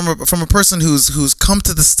from a person who's come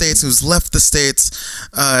to the States, who's left the States,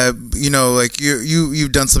 like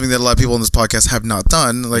you've done something that a lot of people on this podcast have not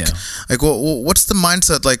done. Like, what's the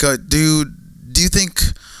mindset? Like, do you think,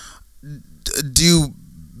 do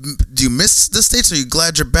you miss the States? Are you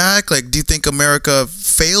glad you're back? Like, do you think America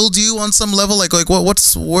failed you on some level? Like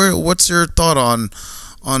what's your thought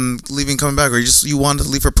on leaving, coming back, or you wanted to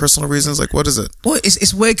leave for personal reasons? Like, what is it? Well,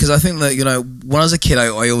 it's weird, because I think that, when I was a kid,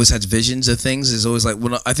 I always had visions of things. It's always like,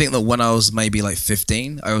 I think that when I was maybe like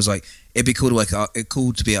 15, I was like, it'd be cool to work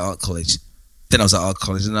cool to be at art college. Then I was at art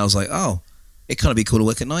college, and I was like, oh, it kind of be cool to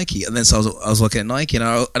work at Nike. And then so I was working at Nike, and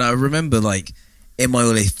I remember, like, in my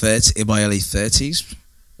early 30s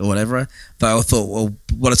or whatever, that I thought, well,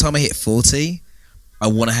 by the time I hit 40, I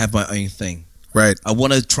want to have my own thing. Right. I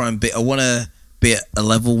want to be at a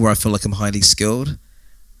level where I feel like I'm highly skilled,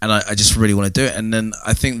 and I just really want to do it. And then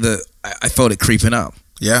I think that I felt it creeping up.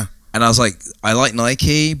 Yeah. And I was like, I like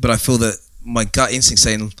Nike, but I feel that my gut instinct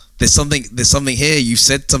saying there's something here. You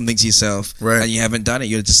said something to yourself, right, and you haven't done it.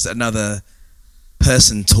 You're just another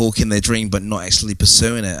person talking their dream but not actually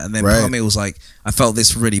pursuing it. And then part of me was like, I felt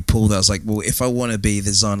this really pull that I was like, well, if I want to be the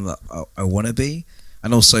designer that I want to be,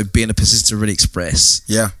 and also be in a position to really express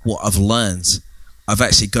what I've learned, I've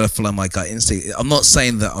actually got to follow my gut instinct. I'm not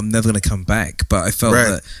saying that I'm never going to come back, but I felt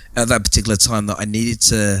that at that particular time that I needed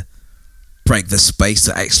to break the space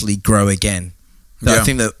to actually grow again. I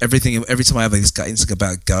think that every time I have this gut instinct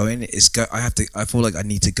about going, I feel like I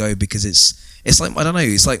need to go, because it's like, I don't know,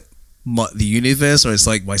 it's like the universe, or it's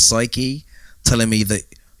like my psyche telling me that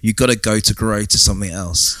you got to go to grow to something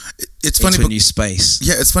else. It's funny, into a new space.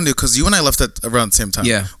 Yeah, it's funny because you and I left at around the same time.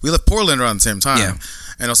 Yeah, we left Portland around the same time. Yeah,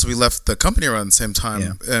 and also we left the company around the same time.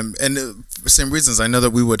 Yeah. And for the same reasons, I know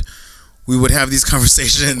that we would have these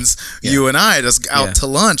conversations, you and I, just out to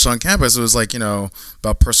lunch on campus. It was like,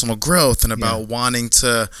 about personal growth and about wanting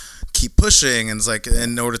to keep pushing. And it's like,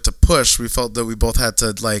 in order to push, we felt that we both had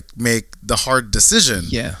to like make the hard decision.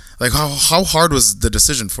 Yeah. Like how hard was the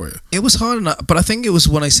decision for you? It was hard enough, but I think it was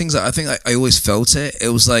one of those things that I think I always felt it. It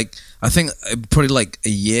was like, I think probably like a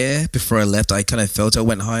year before I left, I kind of felt it. I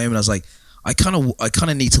went home and I was like, I kind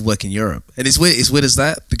of need to work in Europe. And it's weird as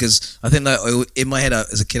that, because I think that in my head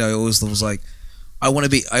as a kid, I always was like, when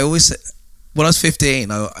I was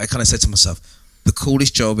 15, I kind of said to myself, the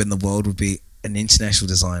coolest job in the world would be an international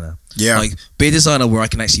designer. Yeah, like be a designer where I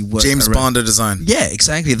can actually work. James Bond design. Yeah,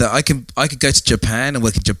 exactly. That I could go to Japan and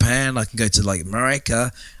work in Japan. I can go to like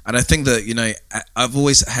America, and I think that, you know, I've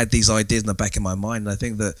always had these ideas in the back of my mind. And I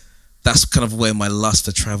think that that's kind of where my lust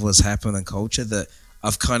for travel has happened and culture. That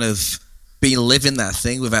I've kind of been living that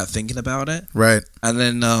thing without thinking about it. Right. And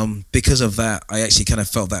then because of that, I actually kind of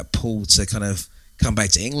felt that pull to kind of come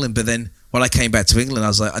back to England. But then when I came back to England, I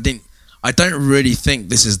was like, I don't really think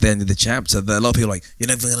this is the end of the chapter. That a lot of people are like, you're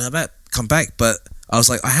never gonna come back, but I was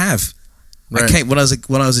like, I have. Right. I came when I was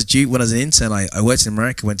an intern. I worked in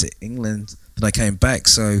America, went to England, then I came back.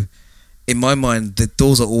 So in my mind, the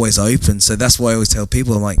doors are always open. So that's why I always tell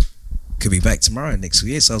people, I'm like, could be back tomorrow, next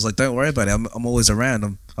year. So I was like, don't worry about it. I'm always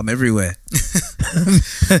around. I'm everywhere.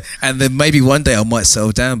 And then maybe one day I might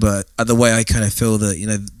settle down. But the way I kind of feel that, you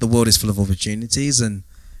know, the world is full of opportunities, and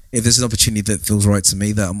if there's an opportunity that feels right to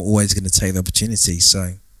me, that I'm always going to take the opportunity.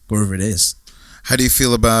 So wherever it is. How do you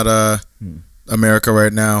feel about America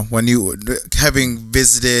right now? When you having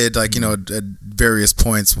visited, like, you know, at various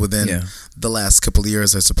points within the last couple of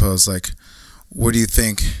years, I suppose. Like, what do you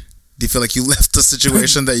think? Do you feel like you left the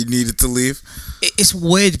situation that you needed to leave? It's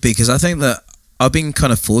weird because I think that I've been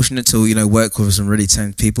kind of fortunate to, you know, work with some really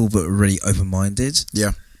talented people, but really open-minded.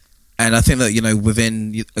 Yeah. And I think that, you know,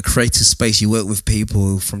 within a creative space, you work with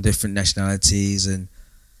people from different nationalities, and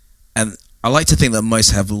I like to think that most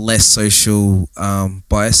have less social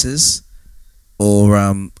biases, or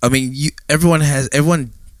I mean, everyone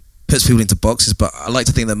puts people into boxes, but I like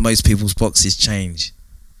to think that most people's boxes change.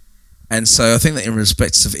 And so I think that in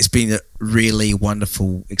respect of, it's been a really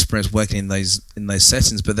wonderful experience working in those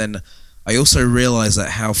settings. But then I also realised that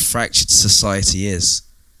how fractured society is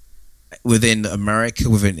within America,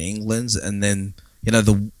 within England, and then, you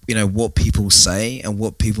know, what people say and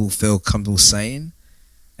what people feel comfortable saying,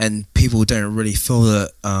 and people don't really feel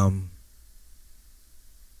that I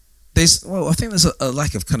think there's a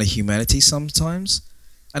lack of kind of humanity sometimes.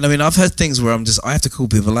 And I mean, I've heard things where I have to call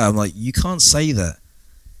people out. I'm like, you can't say that.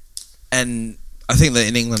 And I think that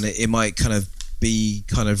in England it might kind of be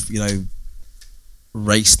kind of, you know,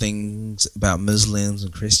 race things about Muslims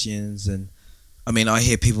and Christians. And I mean, I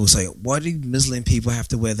hear people say, why do Muslim people have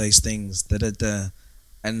to wear those things?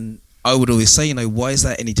 And I would always say, you know, why is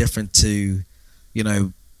that any different to, you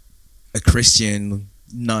know, a Christian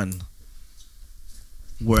nun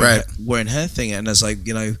wearing her thing? And it's like,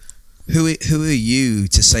 you know, who are you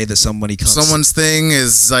to say that somebody can't? Someone's thing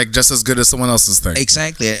is like just as good as someone else's thing.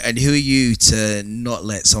 Exactly. And who are you to not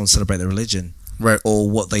let someone celebrate their religion, right, or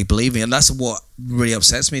what they believe in? And that's what really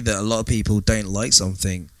upsets me, that a lot of people don't like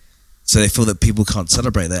something, so they feel that people can't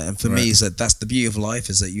celebrate that. And for me, is that's the beauty of life,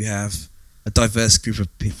 is that you have a diverse group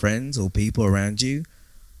of friends or people around you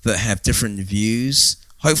that have different views.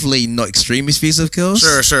 Hopefully not extremist views, of course.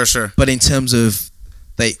 Sure. But in terms of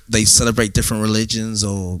they celebrate different religions,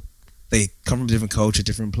 or they come from a different culture,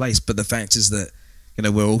 different place. But the fact is that, you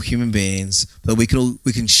know, we're all human beings, that we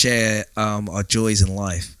can share our joys in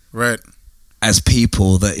life. Right. As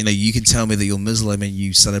people, that, you know, you can tell me that you're Muslim and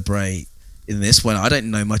you celebrate in this one. I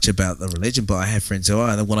don't know much about the religion, but I have friends who are,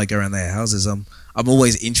 and when I go around their houses, I'm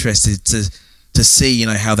always interested to see, you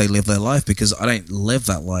know, how they live their life, because I don't live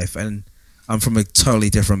that life, and I'm from a totally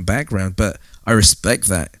different background, but I respect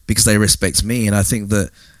that because they respect me. And I think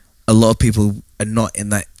that a lot of people are not in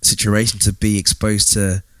that situation to be exposed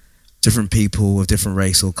to different people of different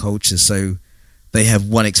race or culture, so they have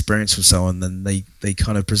one experience with someone, then they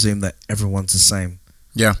kind of presume that everyone's the same.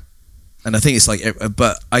 Yeah. And I think it's like,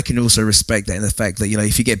 but I can also respect that in the fact that, you know,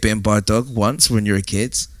 if you get bitten by a dog once when you're a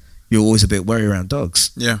kid, you're always a bit wary around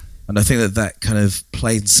dogs. Yeah. And I think that kind of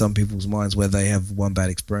plays in some people's minds where they have one bad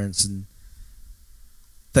experience and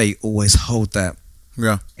they always hold that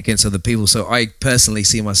against other people. So I personally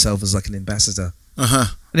see myself as like an ambassador. An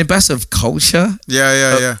ambassador of culture.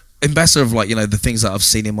 Yeah. Ambassador of, like, you know, the things that I've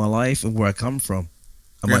seen in my life and where I come from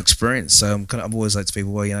and my experience. So I'm always like to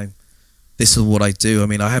people, well, you know, this is what I do. I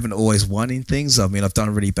mean, I haven't always won in things. I mean, I've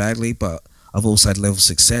done really badly, but I've also had levels of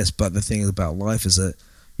success. But the thing about life is that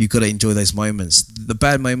you've got to enjoy those moments. The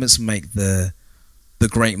bad moments make the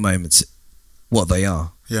great moments what they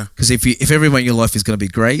are. Yeah. Because if everyone in your life is going to be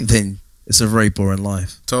great, then it's a very boring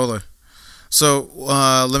life. Totally. So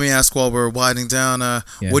let me ask, while we're winding down,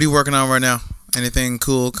 what are you working on right now? Anything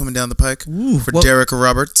cool coming down the pike for well- Derek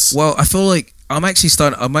Roberts? Well, I feel like I'm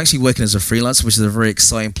actually working as a freelancer, which is a very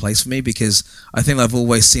exciting place for me because I think I've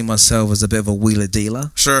always seen myself as a bit of a wheeler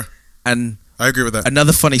dealer. Sure, And I agree with that.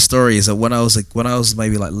 another funny story is that when I was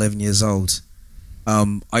maybe like 11 years old,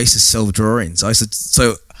 I used to sell drawings. I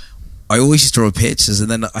always used to draw pictures, and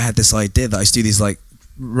then I had this idea that I used to do these like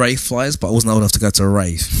rave flyers, but I wasn't old enough to go to a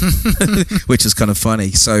rave, which was kind of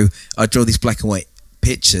funny. So I'd draw these black and white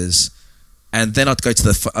pictures, and then I'd go to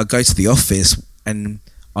the office, and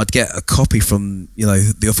I'd get a copy from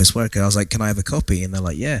the office worker. I was like, "Can I have a copy?" And they're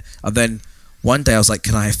like, "Yeah." And then one day I was like,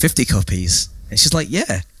 "Can I have 50 copies?" And she's like,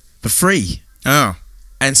 "Yeah, for free." Oh,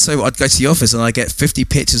 And so I'd go to the office and I'd get 50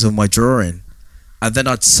 pictures of my drawing, and then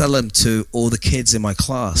I'd sell them to all the kids in my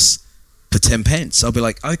class for 10 pence. I'll be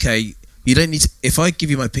like, "Okay, you don't need to, if I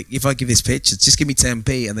give this picture, just give me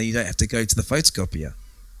 10p, and then you don't have to go to the photocopier."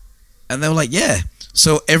 And they were like, "Yeah."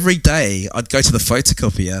 So every day I'd go to the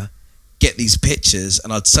photocopier, get these pictures,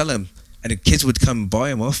 and I'd sell them, and the kids would come and buy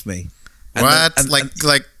them off me. And what? then-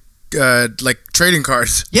 Like trading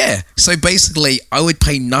cards? Yeah. So basically, I would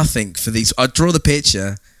pay nothing for these. I'd draw the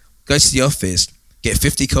picture, go to the office, get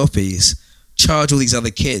 50 copies, charge all these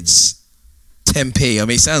other kids 10p. I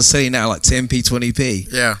mean, it sounds silly now, like 10p, 20p.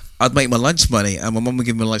 Yeah. I'd make my lunch money, and my mum would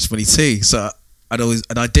give me lunch money too. So I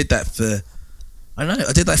did that for, I don't know,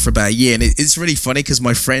 I did that for about a year, and it's really funny because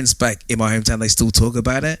my friends back in my hometown, they still talk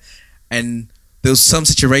about it, and there was some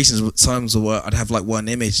times where I'd have like one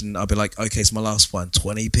image, and I'd be like, "Okay, it's my last one,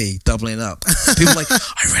 20p, doubling up." People were like,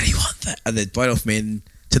 "I really want that," and they'd buy it off me. And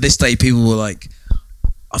to this day, people were like,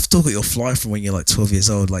 "I've still got your flyer from when you're like 12 years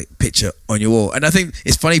old, like picture on your wall." And I think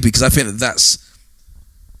it's funny because I think that's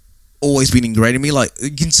always been ingrained in me. Like,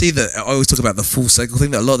 you can see that I always talk about the full circle thing,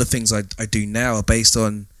 that a lot of the things I do now are based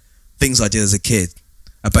on things I did as a kid.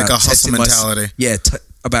 About Like a hustle testing mentality.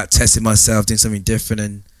 about testing myself, doing something different,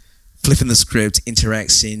 and flipping the script,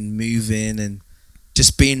 interacting, moving, and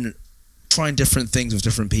just trying different things with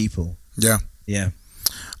different people. Yeah. Yeah.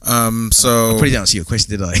 So I pretty didn't answer your question,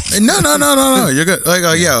 did I? No. You're good. Like,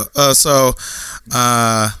 So,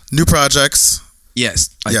 new projects. Yes.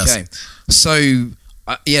 Okay. Yes. So,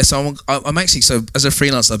 so I'm actually, so as a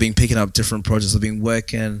freelancer, I've been picking up different projects. I've been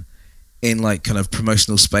working in like kind of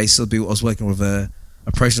promotional space. I was working with a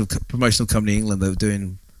promotional company in England that were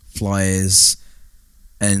doing flyers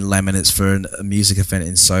and laminates for a music event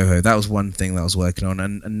in Soho. That was one thing that I was working on,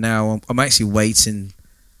 and now I'm actually waiting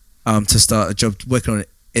to start a job working on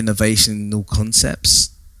innovational concepts.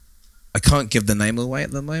 I can't give the name away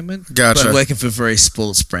at the moment. Gotcha. But I'm working for various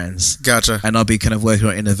sports brands. Gotcha. And I'll be kind of working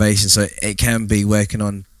on innovation. So it can be working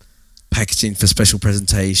on packaging for special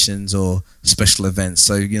presentations or special events.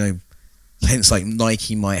 So, hence like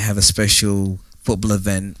Nike might have a special football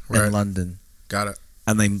event in London. Got it.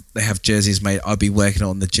 And they have jerseys made. I'll be working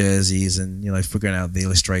on the jerseys and, figuring out the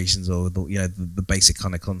illustrations or the basic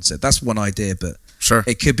kind of concept. That's one idea, but Sure.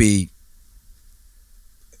 it could be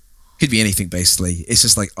anything basically. It's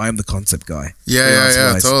just like I'm the concept guy.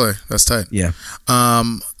 Yeah, totally. That's tight. Yeah.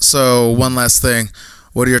 So one last thing.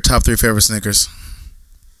 What are your top 3 favorite sneakers?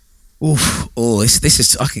 Oof. Oh, this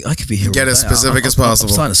is I could be here. Get all as day. specific as possible.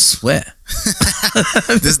 I'm starting to sweat.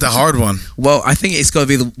 This is the hard one. Well, I think it's got to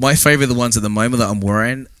be my favorite. The ones at the moment that I'm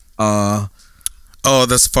wearing are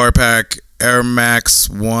the Safari Pack Air Max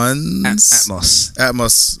 1s.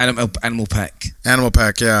 Atmos. Animal Pack. Animal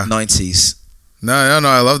Pack, yeah. 90s. No,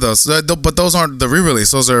 I love those. But those aren't the re-release.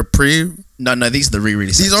 Those are pre. No, these are the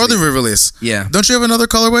re-release. These are the re-release. Yeah. Don't you have another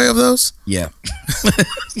colorway of those? Yeah.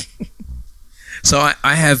 So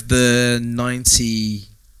I have the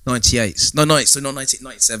 98s. No, so not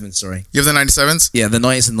 97, sorry. You have the 97s? Yeah, the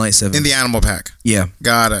 90s and 97s. In the Animal Pack? Yeah.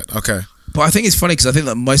 Got it. Okay. But I think it's funny because I think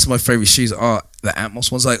that most of my favorite shoes are the Atmos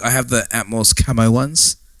ones. Like I have the Atmos camo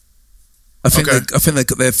ones. I think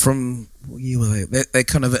they're from, what year were they? They're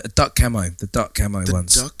kind of a duck camo. The duck camo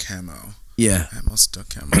ones. The duck camo. Yeah. Atmos duck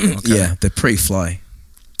camo. Okay. Yeah, they're pretty fly.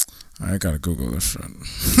 I gotta Google this shit.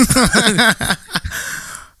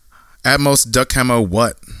 Atmos duck camo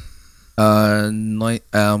what? Air Max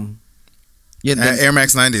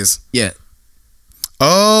 90s. Yeah.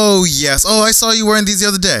 Oh yes. Oh, I saw you wearing these the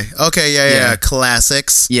other day. Okay, yeah.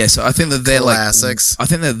 Classics. Yeah, so I think that they're classics. I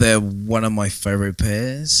think that they're one of my favorite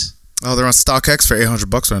pairs. Oh, they're on StockX for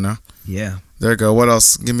 $800 right now. Yeah. There you go. What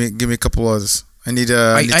else? Give me a couple others. I need to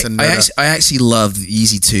know. I actually love the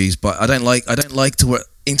Yeezy 2s, but I don't like to wear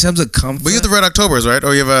in terms of comfort. But you have the Red Octobers, right?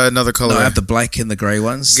 Or you have another color? No, I have the black and the grey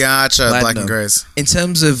ones. Gotcha, Platinum. black and greys. In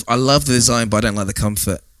terms of, I love the design, but I don't like the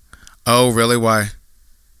comfort. Oh, really? Why?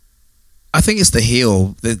 I think it's the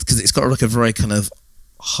heel because it's got like a very kind of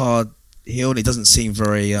hard heel, and it doesn't seem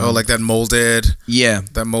very. Like that molded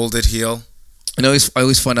heel. And I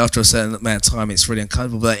always find after a certain amount of time it's really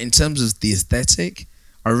uncomfortable. But in terms of the aesthetic,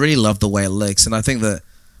 I really love the way it looks, and I think that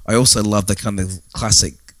I also love the kind of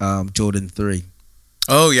classic Jordan 3.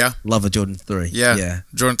 Oh yeah, love a Jordan 3. Yeah.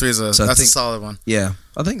 Jordan 3 is a solid one. Yeah,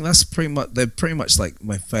 I think they're pretty much like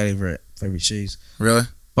my favorite shoes. Really?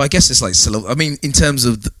 But I guess it's like I mean, in terms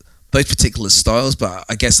of those particular styles, but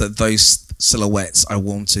I guess that those silhouettes I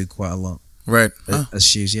warm to quite a lot. Right. As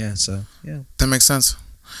shoes, yeah. So yeah, that makes sense.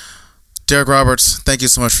 Derek Roberts, thank you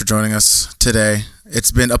so much for joining us today.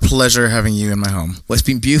 It's been a pleasure having you in my home. Well, it's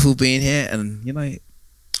been beautiful being here, and you know,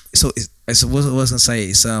 what I was gonna say,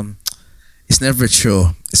 it's never a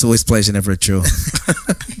chore. It's always a pleasure, never a chore.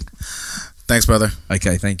 Thanks, brother.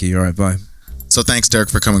 Okay, thank you. All right, bye. So thanks, Derek,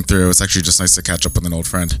 for coming through. It's actually just nice to catch up with an old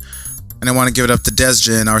friend. And I want to give it up to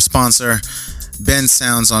Desjin, our sponsor, Ben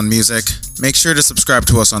Sounds on Music. Make sure to subscribe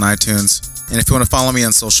to us on iTunes. And if you want to follow me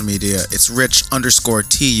on social media, it's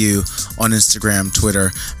Rich_TU on Instagram,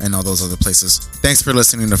 Twitter, and all those other places. Thanks for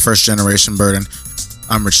listening to First Generation Burden.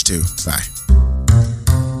 I'm Rich 2. Bye.